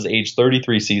think that was his age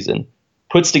 33 season,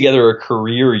 puts together a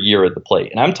career year at the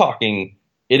plate. And I'm talking,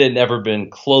 it had never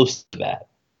been close to that.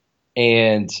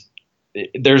 And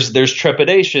there's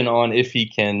trepidation on if he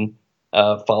can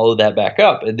follow that back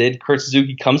up. And then Kurt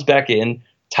Suzuki comes back in.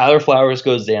 Tyler Flowers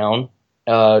goes down,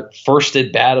 first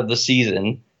at bat of the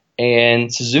season,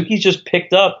 and Suzuki just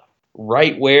picked up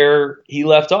right where he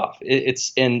left off.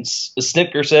 And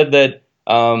Snitker said that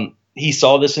he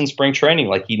saw this in spring training.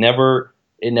 Like it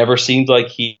never seemed like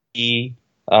he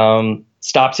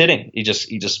stopped hitting. He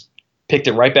just picked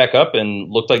it right back up and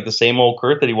looked like the same old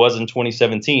Kurt that he was in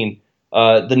 2017.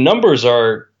 The numbers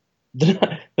are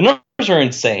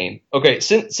insane. Okay,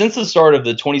 since the start of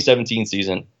the 2017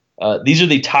 season, these are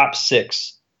the top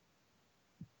 6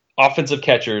 offensive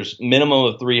catchers, minimum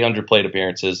of 300 plate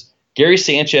appearances. Gary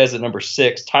Sanchez at number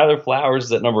 6, Tyler Flowers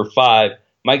is at number 5,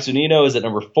 Mike Zunino is at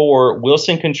number 4,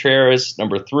 Wilson Contreras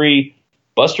number 3,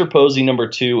 Buster Posey number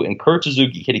 2, and Kurt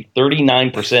Suzuki hitting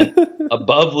 39%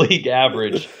 above league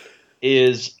average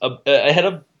is ahead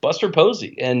of Buster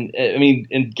Posey. And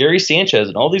Gary Sanchez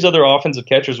and all these other offensive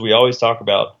catchers we always talk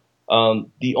about.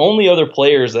 The only other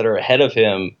players that are ahead of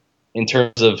him in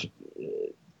terms of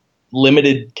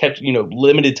limited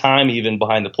time even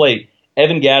behind the plate,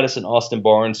 Evan Gattis and Austin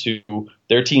Barnes, who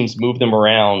their teams move them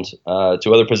around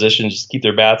to other positions just to keep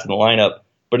their bats in the lineup.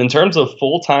 But in terms of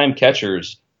full-time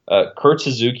catchers, Kurt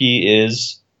Suzuki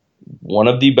is one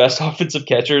of the best offensive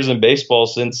catchers in baseball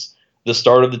since the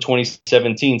start of the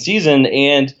 2017 season.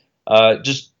 And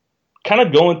just kind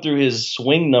of going through his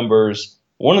swing numbers,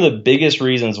 one of the biggest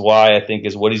reasons why I think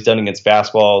is what he's done against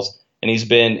fastballs, and he's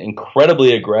been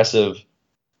incredibly aggressive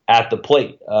at the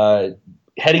plate.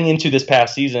 Heading into this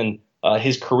past season,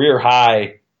 his career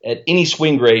high at any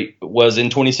swing rate was in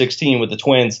 2016 with the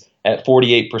Twins at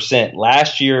 48%.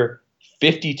 Last year,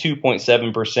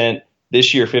 52.7%.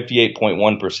 This year,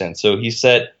 58.1%. So he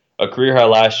set a career high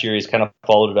last year. He's kind of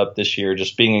followed it up this year,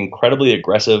 just being incredibly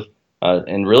aggressive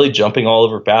and really jumping all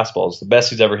over fastballs. The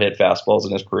best he's ever hit fastballs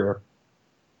in his career.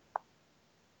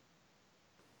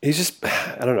 He's just,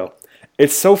 I don't know.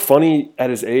 It's so funny at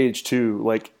his age too.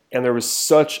 And there was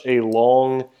such a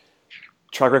long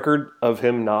track record of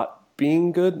him not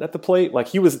being good at the plate. Like,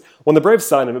 he was, when the Braves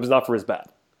signed him, it was not for his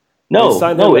bat. No,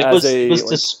 it was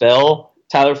to spell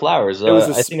Tyler Flowers. And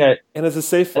as a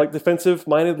safe,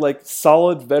 defensive-minded,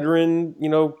 solid veteran,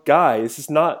 guy. It's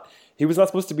just not. He was not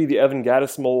supposed to be the Evan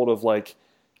Gattis mold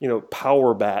of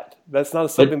power bat. That's not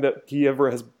something that he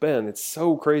ever has been. It's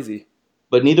so crazy.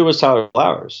 But neither was Tyler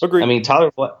Flowers. Agreed.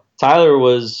 Tyler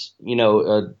was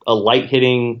a light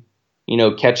hitting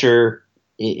catcher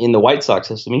in the White Sox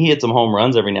system. He hit some home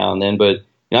runs every now and then, but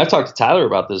I've talked to Tyler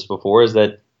about this before. Is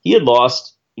that he had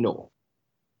lost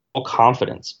all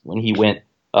confidence when he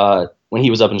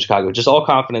was up in Chicago. Just all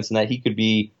confidence in that he could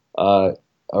be a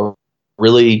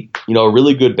really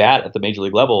good bat at the major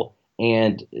league level.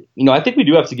 And I think we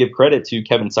do have to give credit to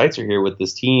Kevin Seitzer here with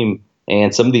this team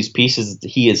and some of these pieces that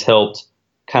he has helped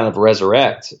kind of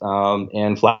resurrect.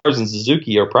 And Flowers and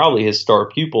Suzuki are probably his star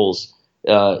pupils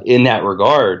in that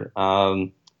regard.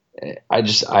 I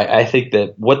think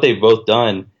that what they've both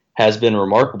done has been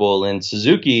remarkable. And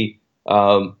Suzuki,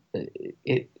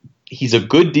 he's a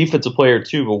good defensive player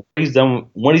too, but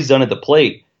what he's done at the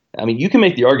plate, you can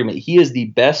make the argument he is the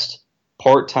best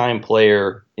part-time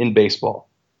player in baseball.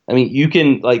 You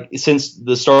can, since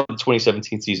the start of the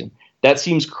 2017 season, that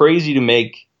seems crazy to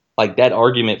make that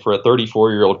argument for a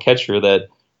 34-year-old catcher that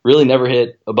really never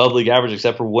hit above league average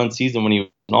except for one season when he was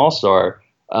an all-star.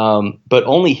 But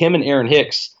only him and Aaron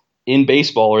Hicks in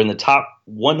baseball are in the top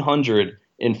 100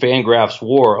 in Fangraphs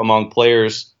WAR among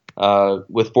players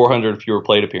with 400 fewer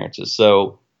plate appearances.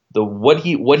 So what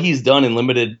he's done in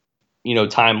limited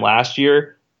time last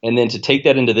year, and then to take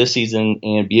that into this season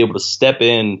and be able to step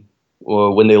in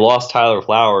when they lost Tyler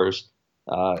Flowers,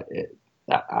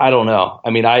 I don't know. I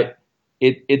mean,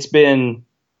 it's kind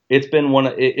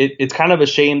of a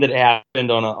shame that it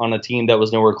happened on a team that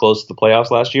was nowhere close to the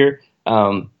playoffs last year.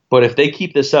 But if they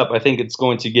keep this up, I think it's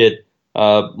going to get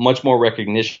much more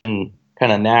recognition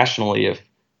kind of nationally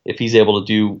if he's able to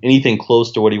do anything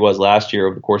close to what he was last year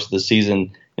over the course of the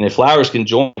season. And if Flowers can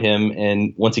join him,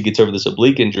 and once he gets over this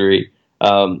oblique injury,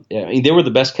 they were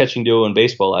the best catching duo in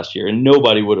baseball last year, and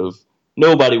nobody would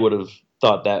have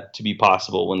thought that to be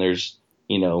possible when there's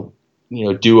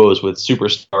duos with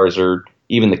superstars, or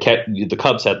even the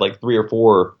Cubs had like 3 or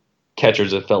 4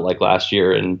 catchers, it felt like, last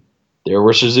year, and there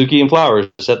were Suzuki and Flowers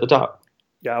at the top.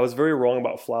 Yeah, I was very wrong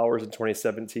about Flowers in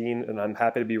 2017, and I'm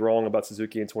happy to be wrong about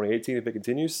Suzuki in 2018 if it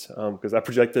continues, because I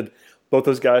projected both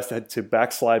those guys to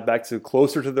backslide back to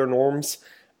closer to their norms,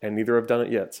 and neither have done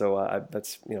it yet. So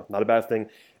that's not a bad thing.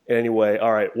 Anyway,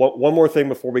 all right, one more thing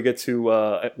before we get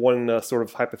to one sort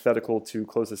of hypothetical to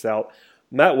close this out.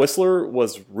 Matt Wisler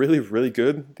was really, really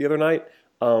good the other night.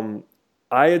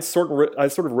 I had sort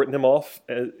of written him off,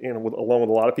 along with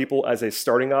a lot of people, as a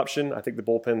starting option. I think the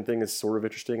bullpen thing is sort of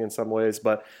interesting in some ways,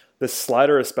 but the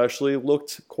slider especially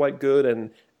looked quite good.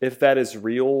 And if that is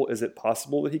real, is it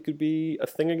possible that he could be a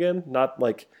thing again? Not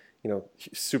like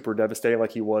super devastating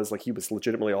like he was. Like, he was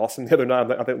legitimately awesome the other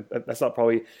night. I think that's not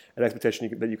probably an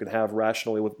expectation that you can have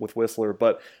rationally with Wisler,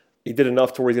 but he did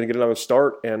enough to where he's going to get another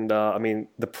start. And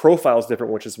the profile is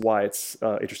different, which is why it's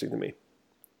interesting to me.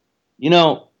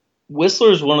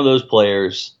 Wisler is one of those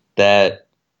players that,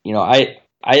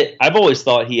 I've always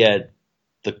thought he had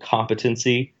the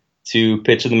competency to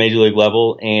pitch at the major league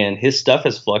level, and his stuff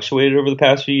has fluctuated over the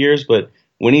past few years. But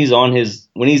when he's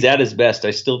at his best,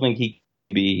 I still think he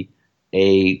can be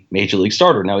a major league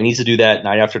starter. Now, he needs to do that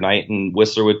night after night, and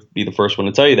Wisler would be the first one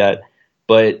to tell you that.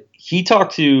 But he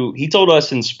told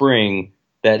us in spring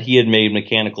that he had made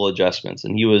mechanical adjustments,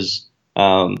 and he was,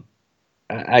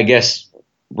 I guess,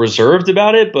 reserved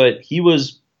about it, but he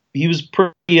was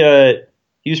pretty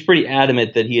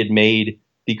adamant that he had made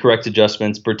the correct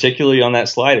adjustments, particularly on that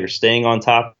slider, staying on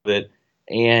top of it.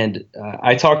 And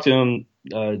I talked to him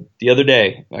the other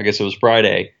day, I guess it was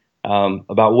Friday,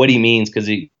 about what he means, because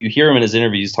you hear him in his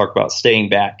interviews talk about staying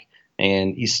back,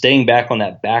 and he's staying back on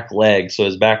that back leg, so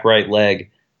his back right leg,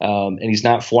 and he's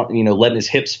not letting his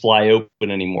hips fly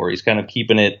open anymore. He's kind of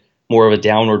keeping it more of a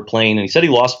downward plane. And he said he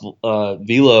lost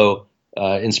velo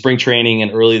in spring training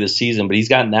and early this season, but he's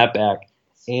gotten that back.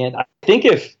 And I think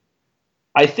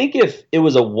if it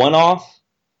was a one-off,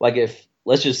 like if,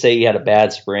 let's just say he had a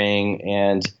bad spring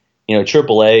and,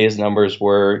 AAA, his numbers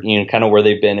were, kind of where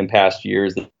they've been in past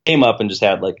years, they came up and just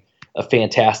had like a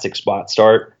fantastic spot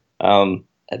start,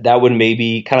 that would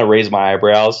maybe kind of raise my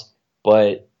eyebrows.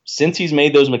 But since he's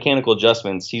made those mechanical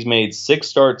adjustments, he's made 6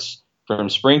 starts from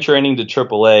spring training to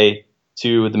AAA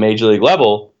to the major league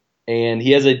level, and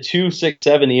he has a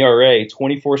 2.67 ERA,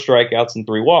 24 strikeouts, and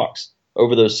 3 walks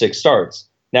over those 6 starts.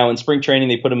 Now, in spring training,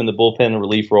 they put him in the bullpen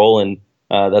relief role, and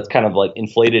that's kind of like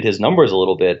inflated his numbers a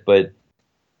little bit. But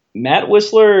Matt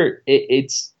Wisler,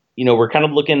 it's we're kind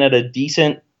of looking at a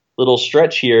decent little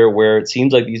stretch here where it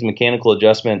seems like these mechanical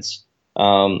adjustments,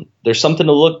 there's something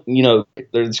to look,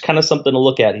 there's kind of something to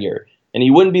look at here. And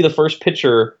he wouldn't be the first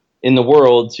pitcher in the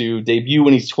world to debut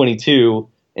when he's 22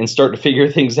 and start to figure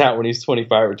things out when he's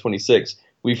 25 or 26.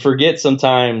 We forget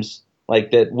sometimes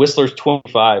like that Wisler's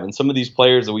 25, and some of these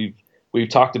players that we've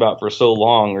talked about for so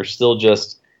long are still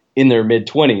just in their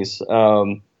mid-20s.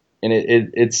 And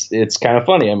it's kind of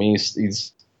funny. I mean,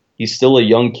 he's still a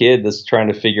young kid that's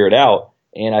trying to figure it out.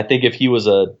 And I think if he was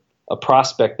a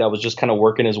prospect that was just kind of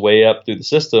working his way up through the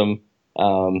system,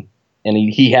 and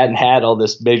he hadn't had all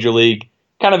this major league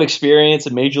kind of experience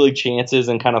and major league chances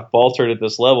and kind of faltered at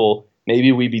this level,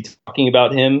 maybe we'd be talking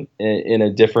about him in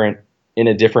a different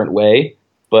way.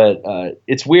 But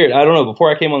it's weird. I don't know.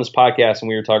 Before I came on this podcast and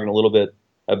we were talking a little bit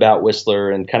about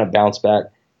Wisler and kind of bounce back,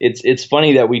 it's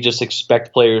funny that we just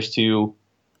expect players to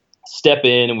step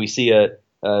in and we see a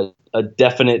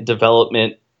definite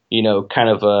development, kind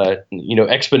of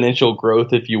exponential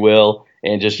growth, if you will,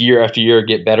 and just year after year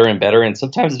get better and better. And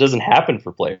sometimes it doesn't happen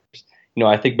for players.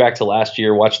 I think back to last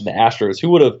year watching the Astros.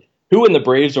 Who in the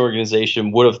Braves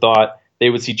organization would have thought they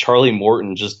would see Charlie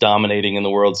Morton just dominating in the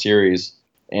World Series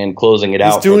and closing it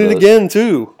out? He's doing it again,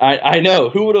 too. I know.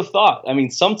 Who would have thought? I mean,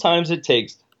 sometimes it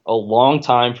takes a long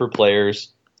time for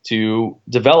players to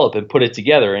develop and put it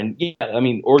together. And, yeah, I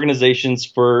mean, organizations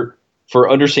for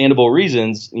understandable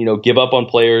reasons, give up on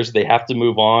players. They have to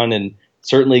move on, and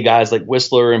certainly guys like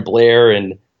Whistler and Blair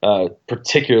and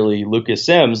particularly Lucas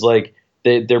Sims, like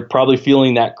they're probably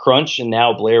feeling that crunch. And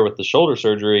now Blair with the shoulder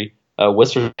surgery,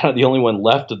 Whistler's kind of the only one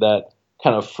left of that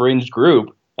kind of fringe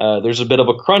group. There's a bit of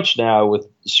a crunch now with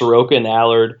Soroka and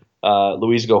Allard.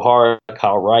 Luis Gohara,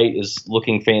 Kyle Wright is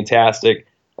looking fantastic.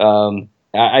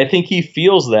 I think he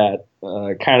feels that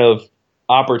kind of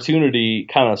opportunity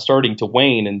kind of starting to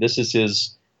wane, and this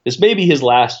may be his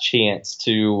last chance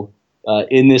to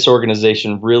in this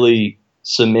organization really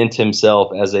cement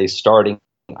himself as a starting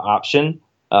option.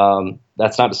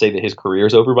 That's not to say that his career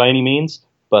is over by any means,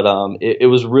 but it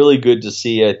was really good to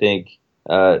see. I think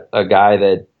a guy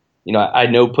that I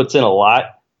know puts in a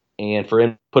lot, and for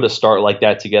him to put a start like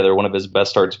that together, one of his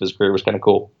best starts of his career, was kind of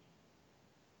cool.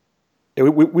 Yeah,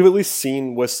 we've at least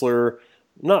seen Whistler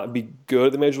not be good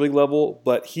at the major league level,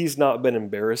 but he's not been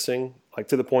embarrassing, like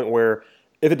to the point where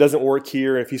if it doesn't work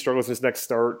here, if he struggles in his next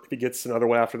start, if he gets another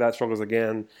one after that, struggles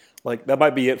again, like that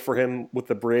might be it for him with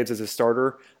the Braves as his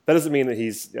starter. That doesn't mean that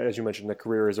he's, as you mentioned, the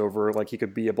career is over. Like he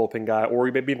could be a bullpen guy, or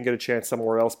he maybe even get a chance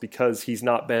somewhere else because he's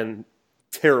not been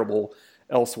terrible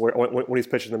elsewhere when he's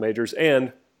pitching the majors.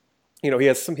 And he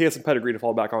has some pedigree to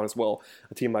fall back on as well.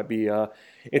 A team might be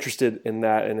interested in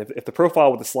that. And if the profile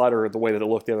with the slider, the way that it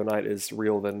looked the other night, is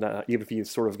real, then even if he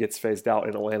sort of gets phased out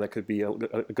in Atlanta, could be a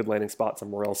good landing spot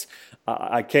somewhere else.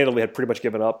 I candidly had pretty much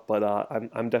given up, but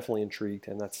I'm definitely intrigued,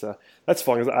 and that's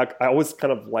fun. I always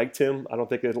kind of liked him. I don't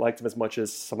think I liked him as much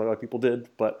as some other people did,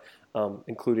 but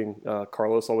including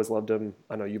Carlos always loved him.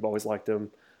 I know you've always liked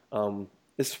him.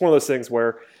 It's just one of those things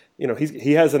where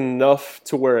he has enough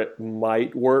to where it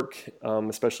might work,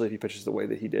 especially if he pitches the way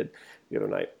that he did the other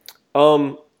night.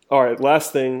 All right,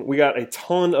 last thing. We got a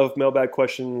ton of mailbag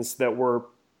questions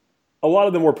a lot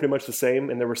of them were pretty much the same,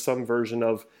 and there was some version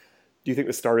of, do you think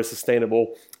the start is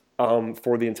sustainable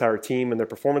for the entire team and their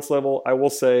performance level? I will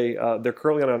say they're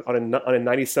currently on a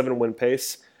 97 win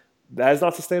pace. That is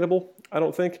not sustainable, I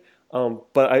don't think.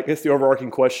 But I guess the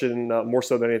overarching question, more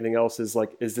so than anything else, is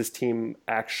is this team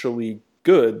actually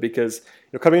good? Because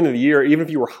coming into the year, even if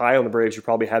you were high on the Braves, you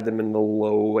probably had them in the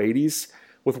low 80s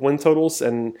with win totals,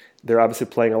 and they're obviously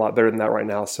playing a lot better than that right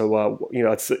now. So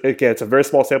it's a very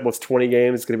small sample. It's 20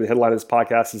 games. It's going to be the headline of this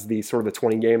podcast is the sort of the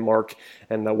 20 game mark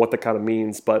and what that kind of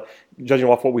means. But judging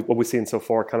off what we've seen so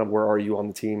far, kind of where are you on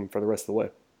the team for the rest of the way?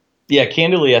 Yeah,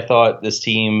 candidly, I thought this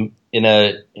team in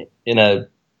a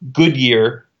good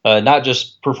year, not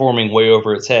just performing way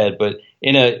over its head, but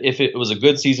if it was a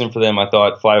good season for them, I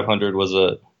thought 500 was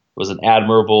an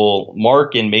admirable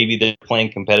mark, and maybe they're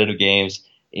playing competitive games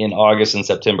in August and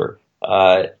September.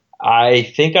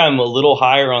 I think I'm a little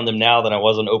higher on them now than I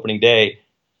was on opening day,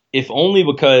 if only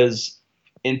because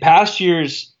in past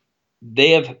years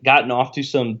they have gotten off to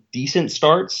some decent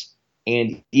starts,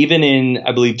 and even in,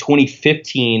 I believe,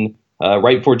 2015,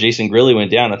 right before Jason Grilli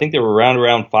went down, I think they were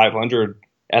around 500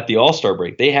 at the All-Star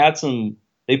break.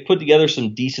 They put together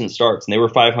some decent starts, and they were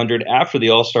 500 after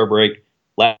the All-Star break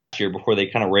last year before they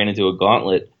kind of ran into a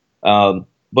gauntlet.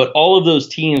 But all of those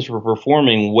teams were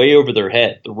performing way over their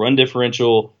head. The run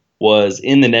differential was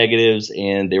in the negatives,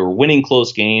 and they were winning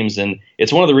close games. And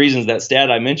it's one of the reasons that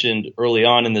stat I mentioned early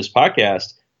on in this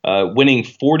podcast, winning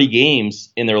 40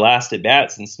 games in their last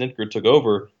at-bat since Snitker took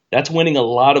over, that's winning a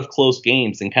lot of close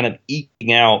games and kind of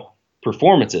eking out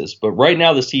performances. But right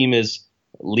now this team is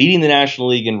leading the National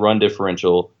League in run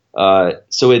differential.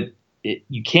 So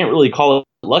you can't really call it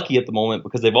lucky at the moment,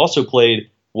 because they've also played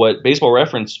what Baseball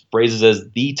Reference phrases as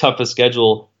the toughest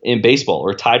schedule in baseball,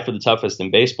 or tied for the toughest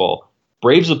in baseball.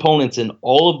 Braves opponents in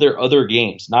all of their other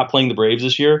games, not playing the Braves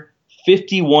this year,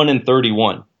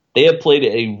 51-31. They have played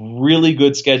a really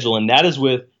good schedule, and that is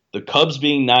with the Cubs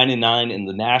being 9-9 and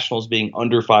the Nationals being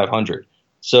under 500.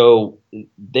 So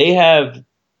they have,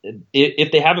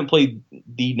 if they haven't played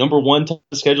the number one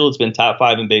schedule, it's been top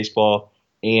 5 in baseball,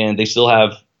 and they still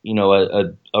have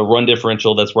a run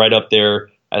differential that's right up there,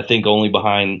 I think only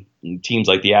behind teams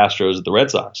like the Astros and the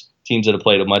Red Sox, teams that have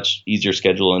played a much easier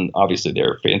schedule, and obviously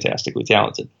they're fantastically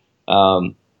talented.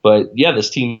 But yeah, this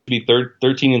team should be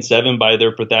 13-7 by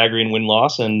their Pythagorean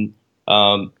win-loss, and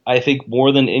I think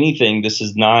more than anything, this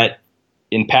is not,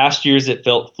 in past years it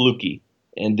felt fluky,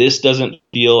 and this doesn't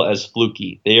feel as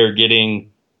fluky. They are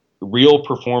getting real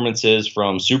performances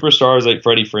from superstars like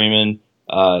Freddie Freeman.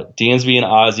 Dansby and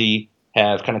Ozzie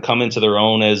have kind of come into their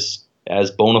own as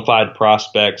bona fide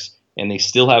prospects, and they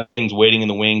still have things waiting in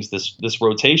the wings. This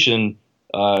rotation,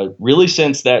 really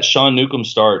since that Sean Newcomb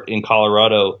start in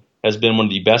Colorado, has been one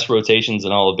of the best rotations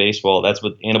in all of baseball. That's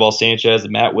with Anibal Sanchez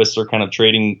and Matt Whistler kind of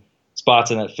trading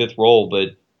spots in that fifth role.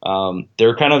 But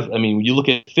they're kind of, when you look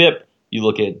at FIP, you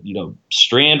look at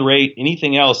strand rate,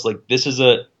 anything else. Like this is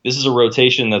a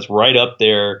rotation that's right up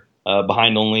there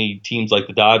behind only teams like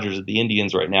the Dodgers or the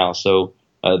Indians right now. So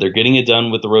they're getting it done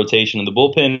with the rotation, and the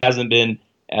bullpen hasn't been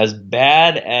as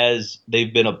bad as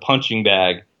they've been a punching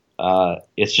bag.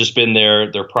 It's just been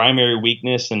their primary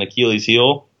weakness and Achilles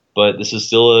heel. But this is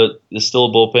still a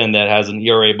bullpen that has an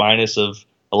ERA minus of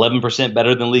 11%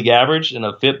 better than league average and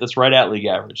a FIP that's right at league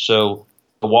average. So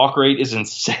the walk rate is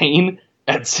insane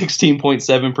at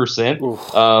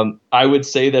 16.7%. I would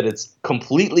say that it's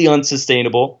completely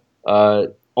unsustainable.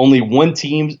 Only one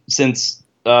team since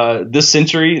this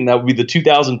century, and that would be the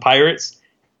 2000 Pirates,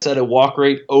 had a walk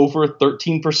rate over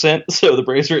 13%. So the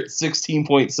Braves are at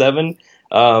 16.7.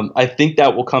 I think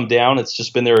that will come down. It's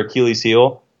just been their Achilles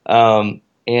heel.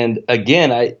 And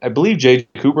again, I believe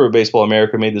J.J. Cooper of Baseball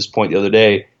America made this point the other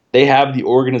day. They have the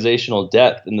organizational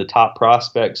depth and the top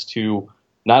prospects to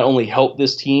not only help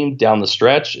this team down the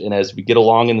stretch and as we get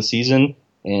along in the season,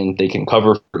 and they can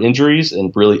cover for injuries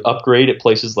and really upgrade at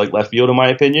places like left field, in my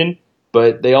opinion,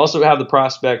 but they also have the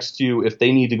prospects to, if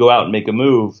they need to go out and make a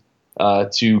move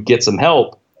to get some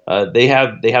help, they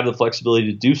have the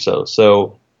flexibility to do so.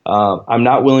 So I'm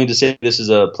not willing to say this is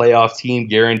a playoff team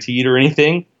guaranteed or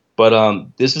anything. But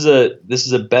this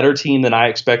is a better team than I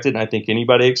expected, and I think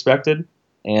anybody expected.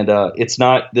 And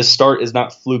this start is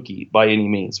not fluky by any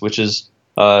means, which is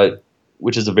a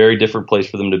very different place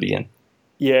for them to be in.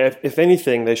 Yeah, if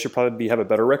anything, they should probably have a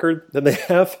better record than they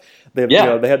have. They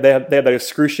had that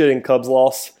excruciating Cubs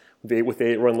loss with the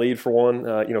 8-run lead for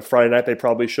one. Friday night they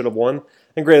probably should have won.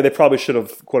 And granted, they probably should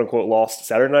have, quote unquote, lost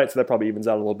Saturday night, so that probably evens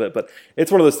out a little bit. But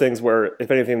it's one of those things where, if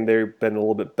anything, they've been a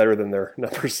little bit better than their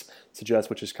numbers suggest,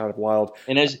 which is kind of wild.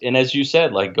 And as you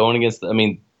said, like going against,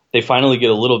 they finally get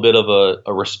a little bit of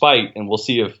a respite, and we'll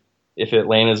see if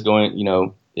Atlanta's going,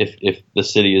 if the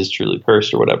city is truly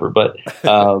cursed or whatever. But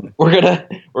we're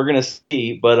gonna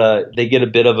see. But they get a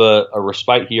bit of a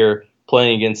respite here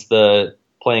playing against the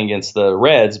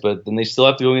Reds, but then they still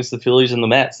have to go against the Phillies and the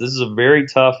Mets. This is a very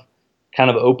tough kind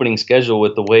of opening schedule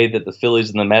with the way that the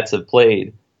Phillies and the Mets have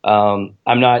played. I'm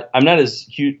not as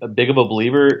big of a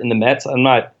believer in the Mets.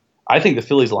 I think the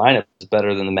Phillies lineup is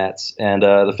better than the Mets, and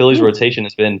the Phillies rotation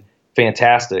has been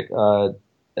fantastic.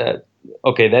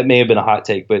 Okay, that may have been a hot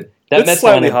take, but that Mets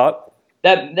lineup, hot.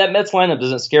 That Mets lineup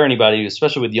doesn't scare anybody,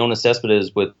 especially with Yoenis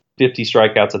Cespedes with 50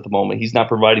 strikeouts at the moment. He's not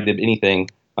providing them anything.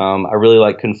 I really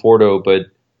like Conforto, but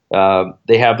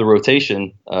they have the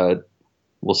rotation.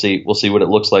 We'll see what it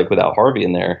looks like without Harvey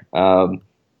in there.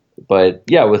 But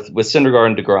yeah, with Syndergaard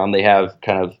and DeGrom, they have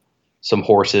kind of some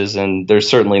horses, and there's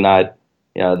certainly not.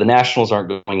 The Nationals aren't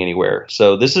going anywhere.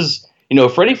 So this is,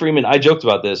 Freddie Freeman. I joked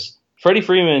about this. Freddie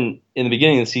Freeman in the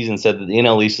beginning of the season said that the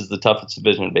NL East is the toughest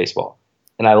division in baseball,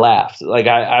 and I laughed. Like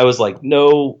I was like,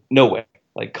 no way.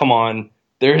 Like, come on,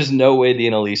 there's no way the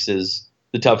NL East is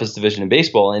the toughest division in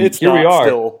baseball. And here we are.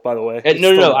 Still, by the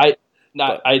way.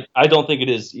 No. I don't think it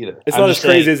is either. It's not as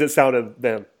crazy as it sounded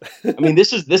then.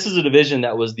 This is a division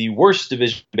that was the worst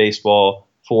division in baseball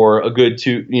for a good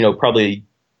probably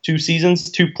 2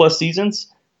 seasons, 2+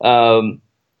 seasons.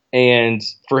 And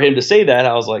for him to say that,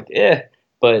 I was like,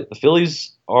 but the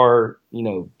Phillies are,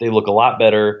 they look a lot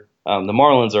better. The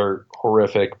Marlins are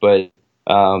horrific, but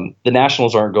the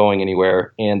Nationals aren't going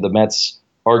anywhere, and the Mets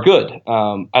are good.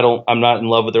 I'm not in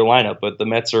love with their lineup, but the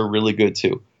Mets are really good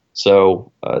too.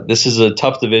 So this is a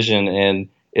tough division, and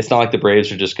it's not like the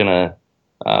Braves are just going to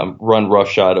run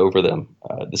roughshod over them.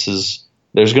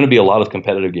 There's going to be a lot of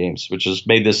competitive games, which has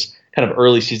made this kind of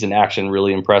early season action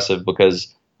really impressive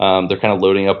because they're kind of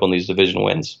loading up on these division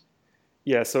wins.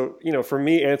 Yeah, so for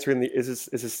me, answering is this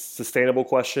a sustainable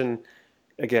question?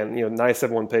 Again,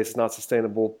 97-1 pace is not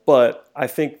sustainable, but I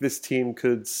think this team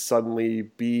could suddenly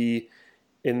be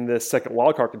in the second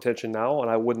wildcard contention now,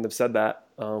 and I wouldn't have said that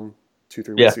 2-3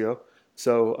 weeks ago.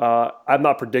 So I'm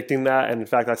not predicting that, and in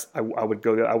fact, I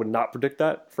would not predict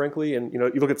that, frankly. And you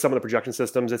look at some of the projection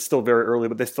systems; it's still very early,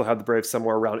 but they still have the Braves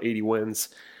somewhere around 80 wins,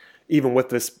 even with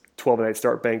this 12-8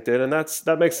 start banked in, and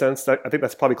that makes sense. I think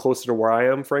that's probably closer to where I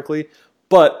am, frankly.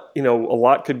 But a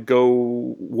lot could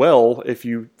go well if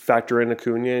you factor in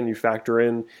Acuna and you factor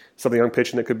in some of the young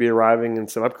pitching that could be arriving and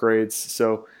some upgrades.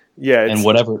 So yeah, and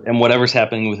whatever's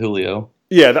happening with Julio.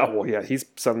 Yeah, he's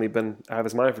suddenly been out of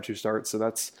his mind for 2 starts.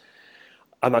 So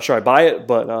I'm not sure I buy it,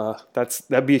 but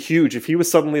that'd be huge if he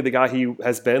was suddenly the guy he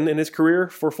has been in his career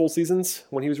for full seasons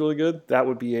when he was really good. That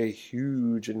would be a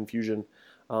huge infusion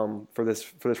for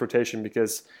this rotation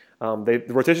because. The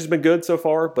rotation's been good so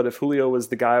far, but if Julio was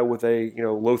the guy with a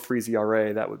low 3s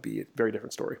ERA, that would be a very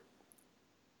different story.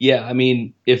 Yeah,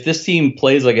 if this team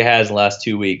plays like it has the last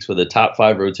 2 weeks with a top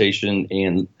 5 rotation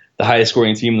and the highest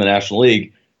scoring team in the National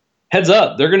League. Heads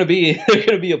up, they're going to be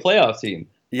a playoff team.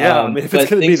 Yeah, I mean, if it's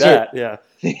going to be that, yeah.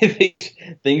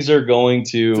 Things are going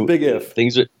to. It's a big if.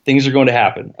 Things are going to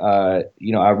happen. I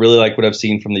really like what I've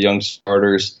seen from the young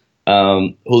starters.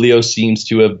 Julio seems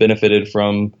to have benefited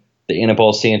from the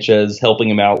Anibal Sanchez helping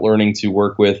him out, learning to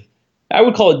work with, I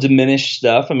would call it diminished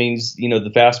stuff. I mean,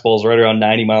 the fastball is right around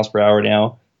 90 miles per hour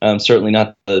now. Certainly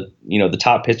not the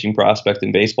top pitching prospect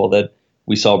in baseball that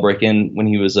we saw break in when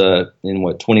he was in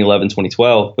 2011,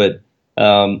 2012. But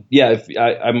I'm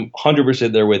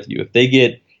 100% there with you. If they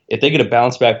get a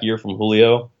bounce back year from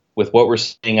Julio with what we're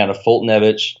seeing out of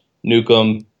Foltynewicz,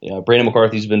 Newcomb, Brandon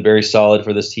McCarthy's been very solid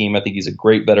for this team. I think he's a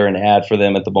great veteran add for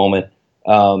them at the moment.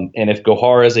 And if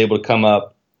Gohara is able to come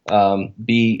up,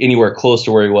 be anywhere close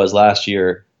to where he was last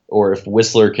year, or if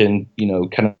Whistler can,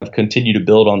 kind of continue to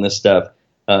build on this stuff,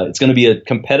 it's going to be a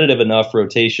competitive enough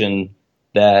rotation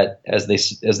that as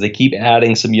they keep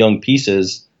adding some young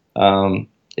pieces,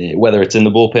 whether it's in the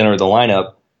bullpen or the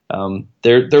lineup,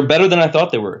 they're better than I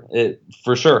thought they were,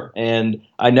 for sure. And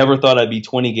I never thought I'd be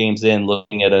 20 games in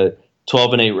looking at a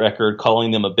 12-8 record,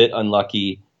 calling them a bit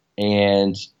unlucky,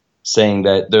 and saying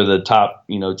that they're the top,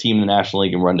 team in the National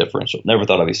League in run differential. Never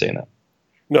thought I'd be saying that.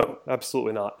 No,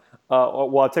 absolutely not.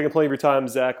 Well, I've taken plenty of your time,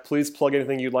 Zach. Please plug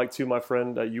anything you'd like to, my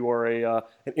friend. You are an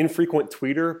infrequent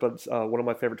tweeter, but one of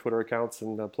my favorite Twitter accounts,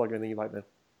 and plug anything you like, man.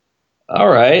 All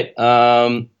right.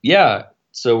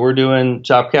 So we're doing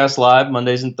Chopcast Live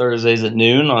Mondays and Thursdays at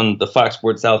noon on the Fox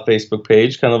Sports South Facebook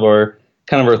page, kind of our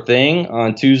thing.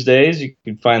 On Tuesdays, you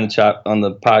can find the Chop on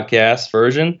the podcast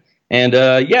version. And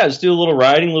just do a little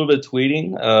writing, a little bit of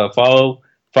tweeting. Follow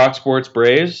Fox Sports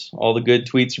Braves. All the good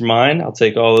tweets are mine. I'll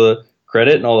take all the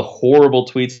credit, and all the horrible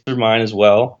tweets are mine as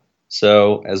well.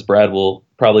 So, as Brad will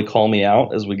probably call me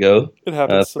out as we go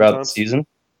throughout the season.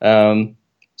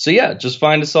 Just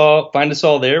find us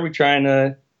all there. We try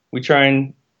and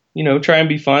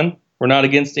be fun. We're not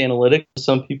against analytics, as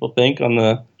some people think on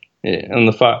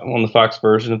the Fox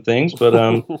version of things, but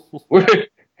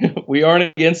we aren't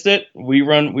against it. We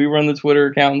run the Twitter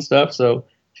account and stuff. So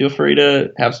feel free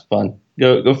to have some fun.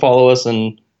 Go follow us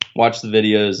and watch the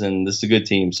videos. And this is a good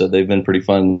team, so they've been pretty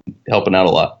fun, helping out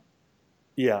a lot.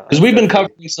 Yeah, because we've been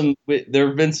covering some. There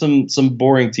have been some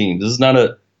boring teams. This is not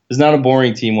a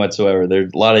boring team whatsoever.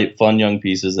 There's a lot of fun young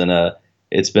pieces, and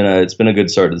it's been a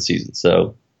good start to the season.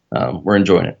 So we're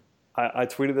enjoying it. I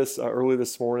tweeted this early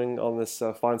this morning on this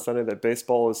fine Sunday that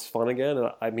baseball is fun again,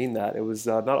 and I mean that. It was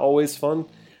not always fun.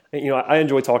 I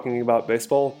enjoy talking about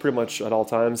baseball pretty much at all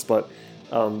times, but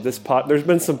there's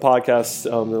been some podcasts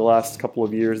in the last couple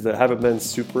of years that haven't been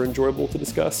super enjoyable to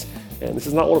discuss, and this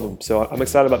is not one of them. So I'm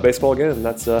excited about baseball again, and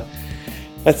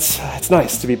it's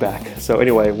nice to be back. So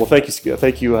anyway, well, thank you,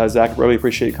 Zach. Really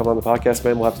appreciate you coming on the podcast,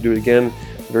 man. We'll have to do it again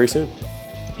very soon.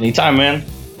 Anytime, man.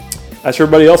 As for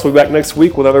everybody else, we'll be back next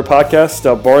week with another podcast,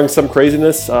 barring some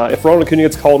craziness. If Ronald Acuna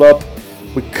gets called up,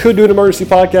 we could do an emergency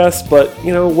podcast, but,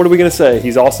 what are we going to say?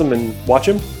 He's awesome, and watch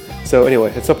him. So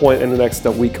anyway, at some point in the next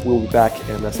week, we'll be back,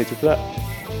 and stay tuned for that.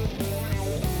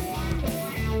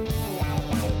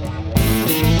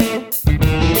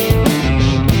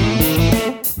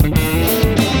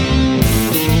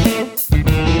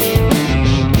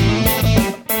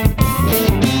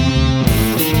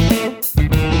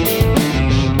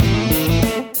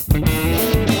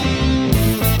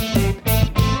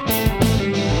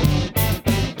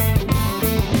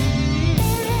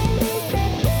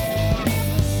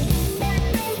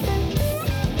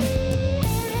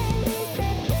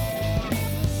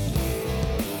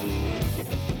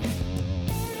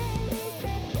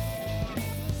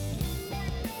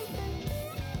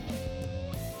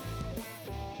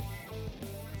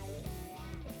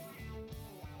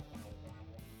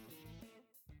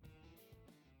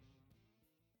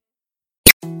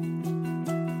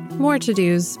 More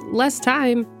to-dos, less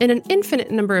time, and an infinite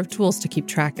number of tools to keep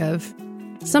track of.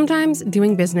 Sometimes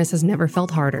doing business has never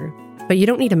felt harder, but you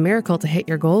don't need a miracle to hit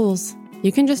your goals.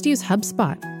 You can just use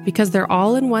HubSpot, because their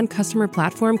all-in-one customer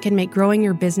platform can make growing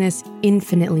your business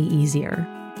infinitely easier.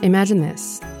 Imagine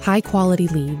this: high-quality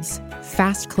leads,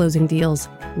 fast closing deals,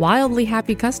 wildly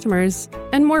happy customers,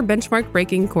 and more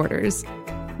benchmark-breaking quarters.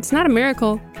 It's not a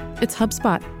miracle, it's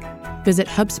HubSpot. Visit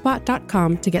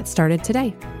HubSpot.com to get started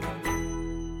today.